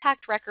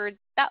contact record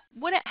that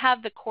wouldn't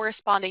have the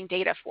corresponding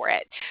data for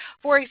it.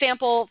 For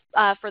example,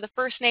 for the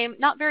first name,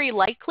 not very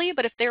likely,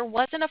 but if there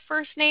wasn't a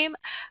first name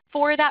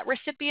for that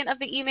recipient of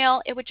the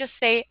email, it would just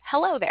say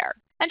hello there.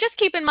 And just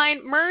keep in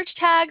mind, merge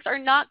tags are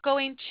not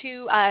going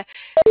to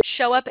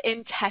show up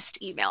in test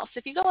emails. So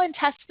if you go and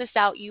test this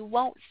out, you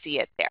won't see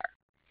it there.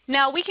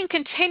 Now we can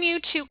continue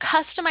to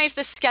customize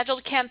the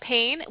scheduled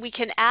campaign. We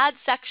can add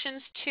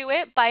sections to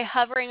it by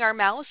hovering our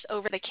mouse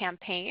over the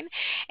campaign,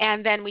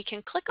 and then we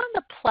can click on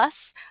the plus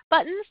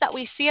buttons that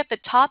we see at the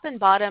top and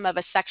bottom of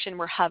a section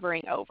we're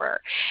hovering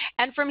over.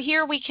 And from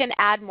here we can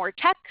add more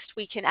text,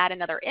 we can add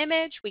another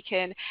image, we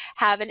can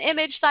have an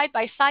image side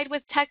by side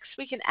with text,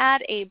 we can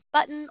add a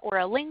button or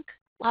a link,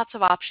 lots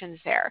of options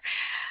there.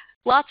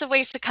 Lots of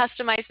ways to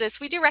customize this.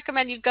 We do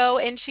recommend you go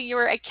into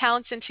your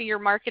accounts, into your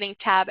marketing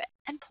tab,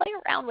 and play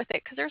around with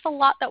it because there's a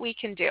lot that we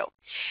can do.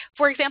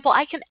 For example,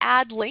 I can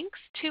add links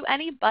to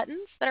any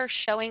buttons that are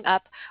showing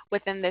up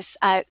within this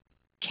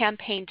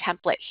campaign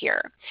template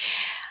here.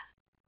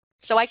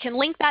 So I can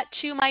link that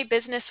to my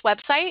business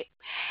website,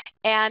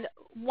 and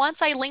once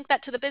I link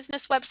that to the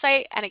business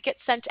website and it gets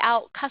sent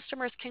out,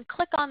 customers can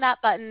click on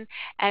that button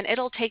and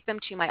it'll take them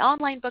to my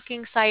online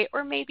booking site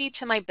or maybe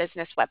to my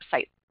business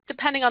website,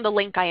 depending on the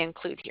link I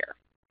include here.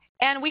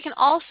 And we can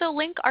also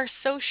link our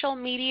social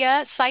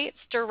media sites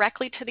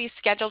directly to these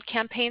scheduled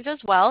campaigns as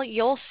well.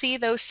 You'll see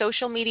those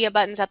social media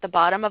buttons at the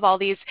bottom of all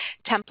these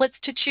templates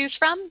to choose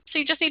from. So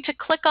you just need to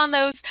click on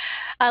those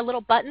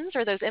little buttons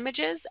or those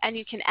images, and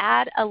you can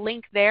add a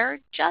link there,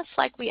 just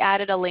like we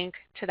added a link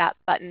to that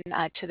button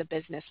to the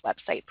business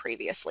website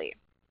previously.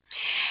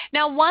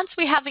 Now, once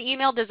we have the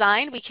email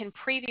designed, we can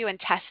preview and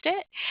test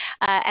it.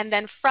 And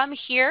then from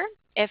here,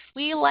 if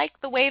we like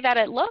the way that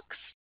it looks,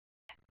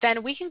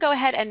 then we can go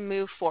ahead and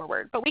move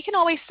forward. But we can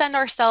always send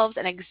ourselves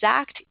an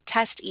exact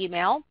test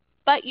email,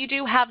 but you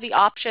do have the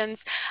options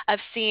of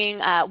seeing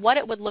what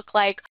it would look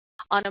like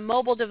on a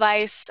mobile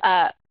device,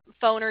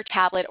 phone or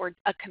tablet, or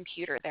a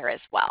computer there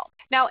as well.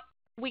 Now,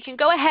 we can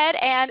go ahead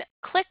and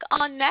click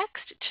on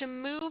Next to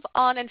move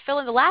on and fill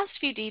in the last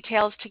few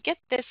details to get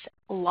this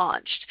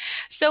launched.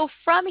 So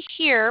from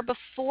here,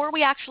 before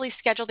we actually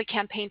schedule the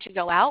campaign to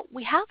go out,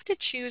 we have to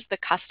choose the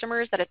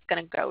customers that it's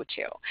going to go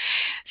to.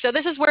 So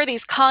this is where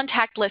these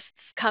contact lists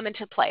come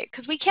into play,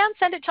 because we can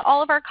send it to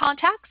all of our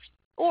contacts,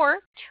 or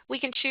we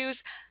can choose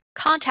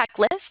contact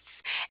lists,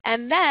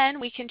 and then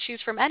we can choose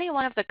from any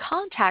one of the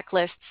contact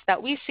lists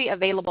that we see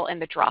available in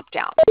the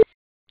drop-down.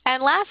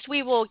 And last,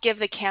 we will give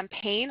the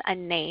campaign a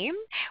name.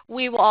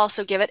 We will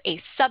also give it a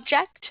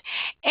subject.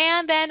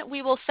 And then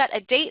we will set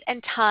a date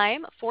and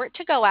time for it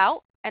to go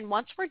out. And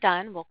once we're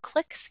done, we'll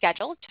click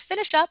Schedule to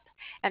finish up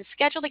and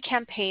schedule the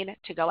campaign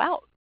to go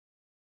out.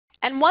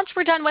 And once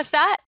we're done with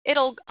that,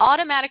 it'll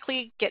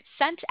automatically get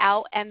sent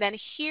out. And then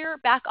here,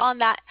 back on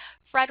that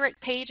Frederick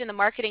page in the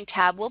Marketing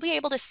tab, we'll be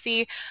able to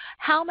see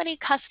how many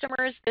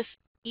customers this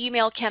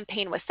email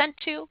campaign was sent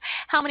to,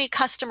 how many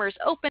customers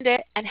opened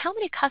it, and how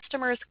many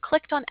customers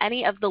clicked on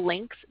any of the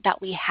links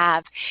that we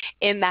have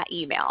in that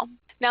email.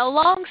 Now,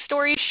 long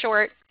story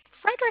short,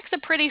 Frederick's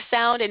a pretty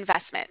sound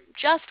investment.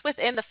 Just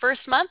within the first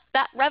month,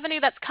 that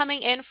revenue that's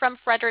coming in from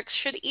Frederick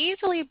should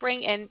easily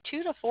bring in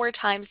 2 to 4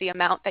 times the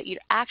amount that you'd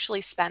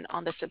actually spend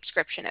on the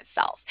subscription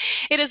itself.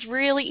 It is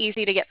really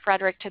easy to get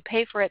Frederick to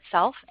pay for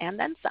itself and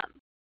then some.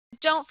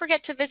 don't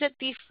forget to visit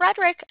the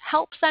Frederick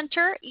Help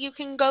Center. You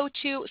can go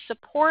to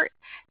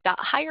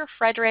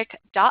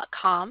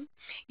support.hirefrederick.com.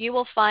 You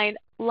will find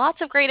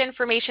lots of great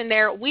information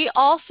there. We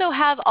also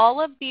have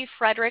all of the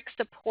Frederick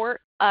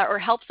support or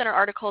Help Center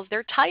articles.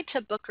 They're tied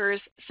to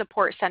Booker's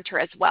Support Center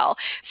as well.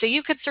 So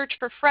you could search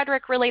for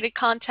Frederick-related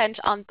content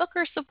on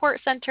Booker's Support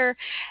Center,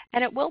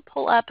 and it will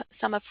pull up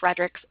some of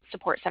Frederick's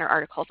Support Center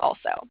articles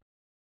also.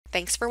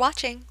 Thanks for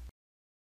watching.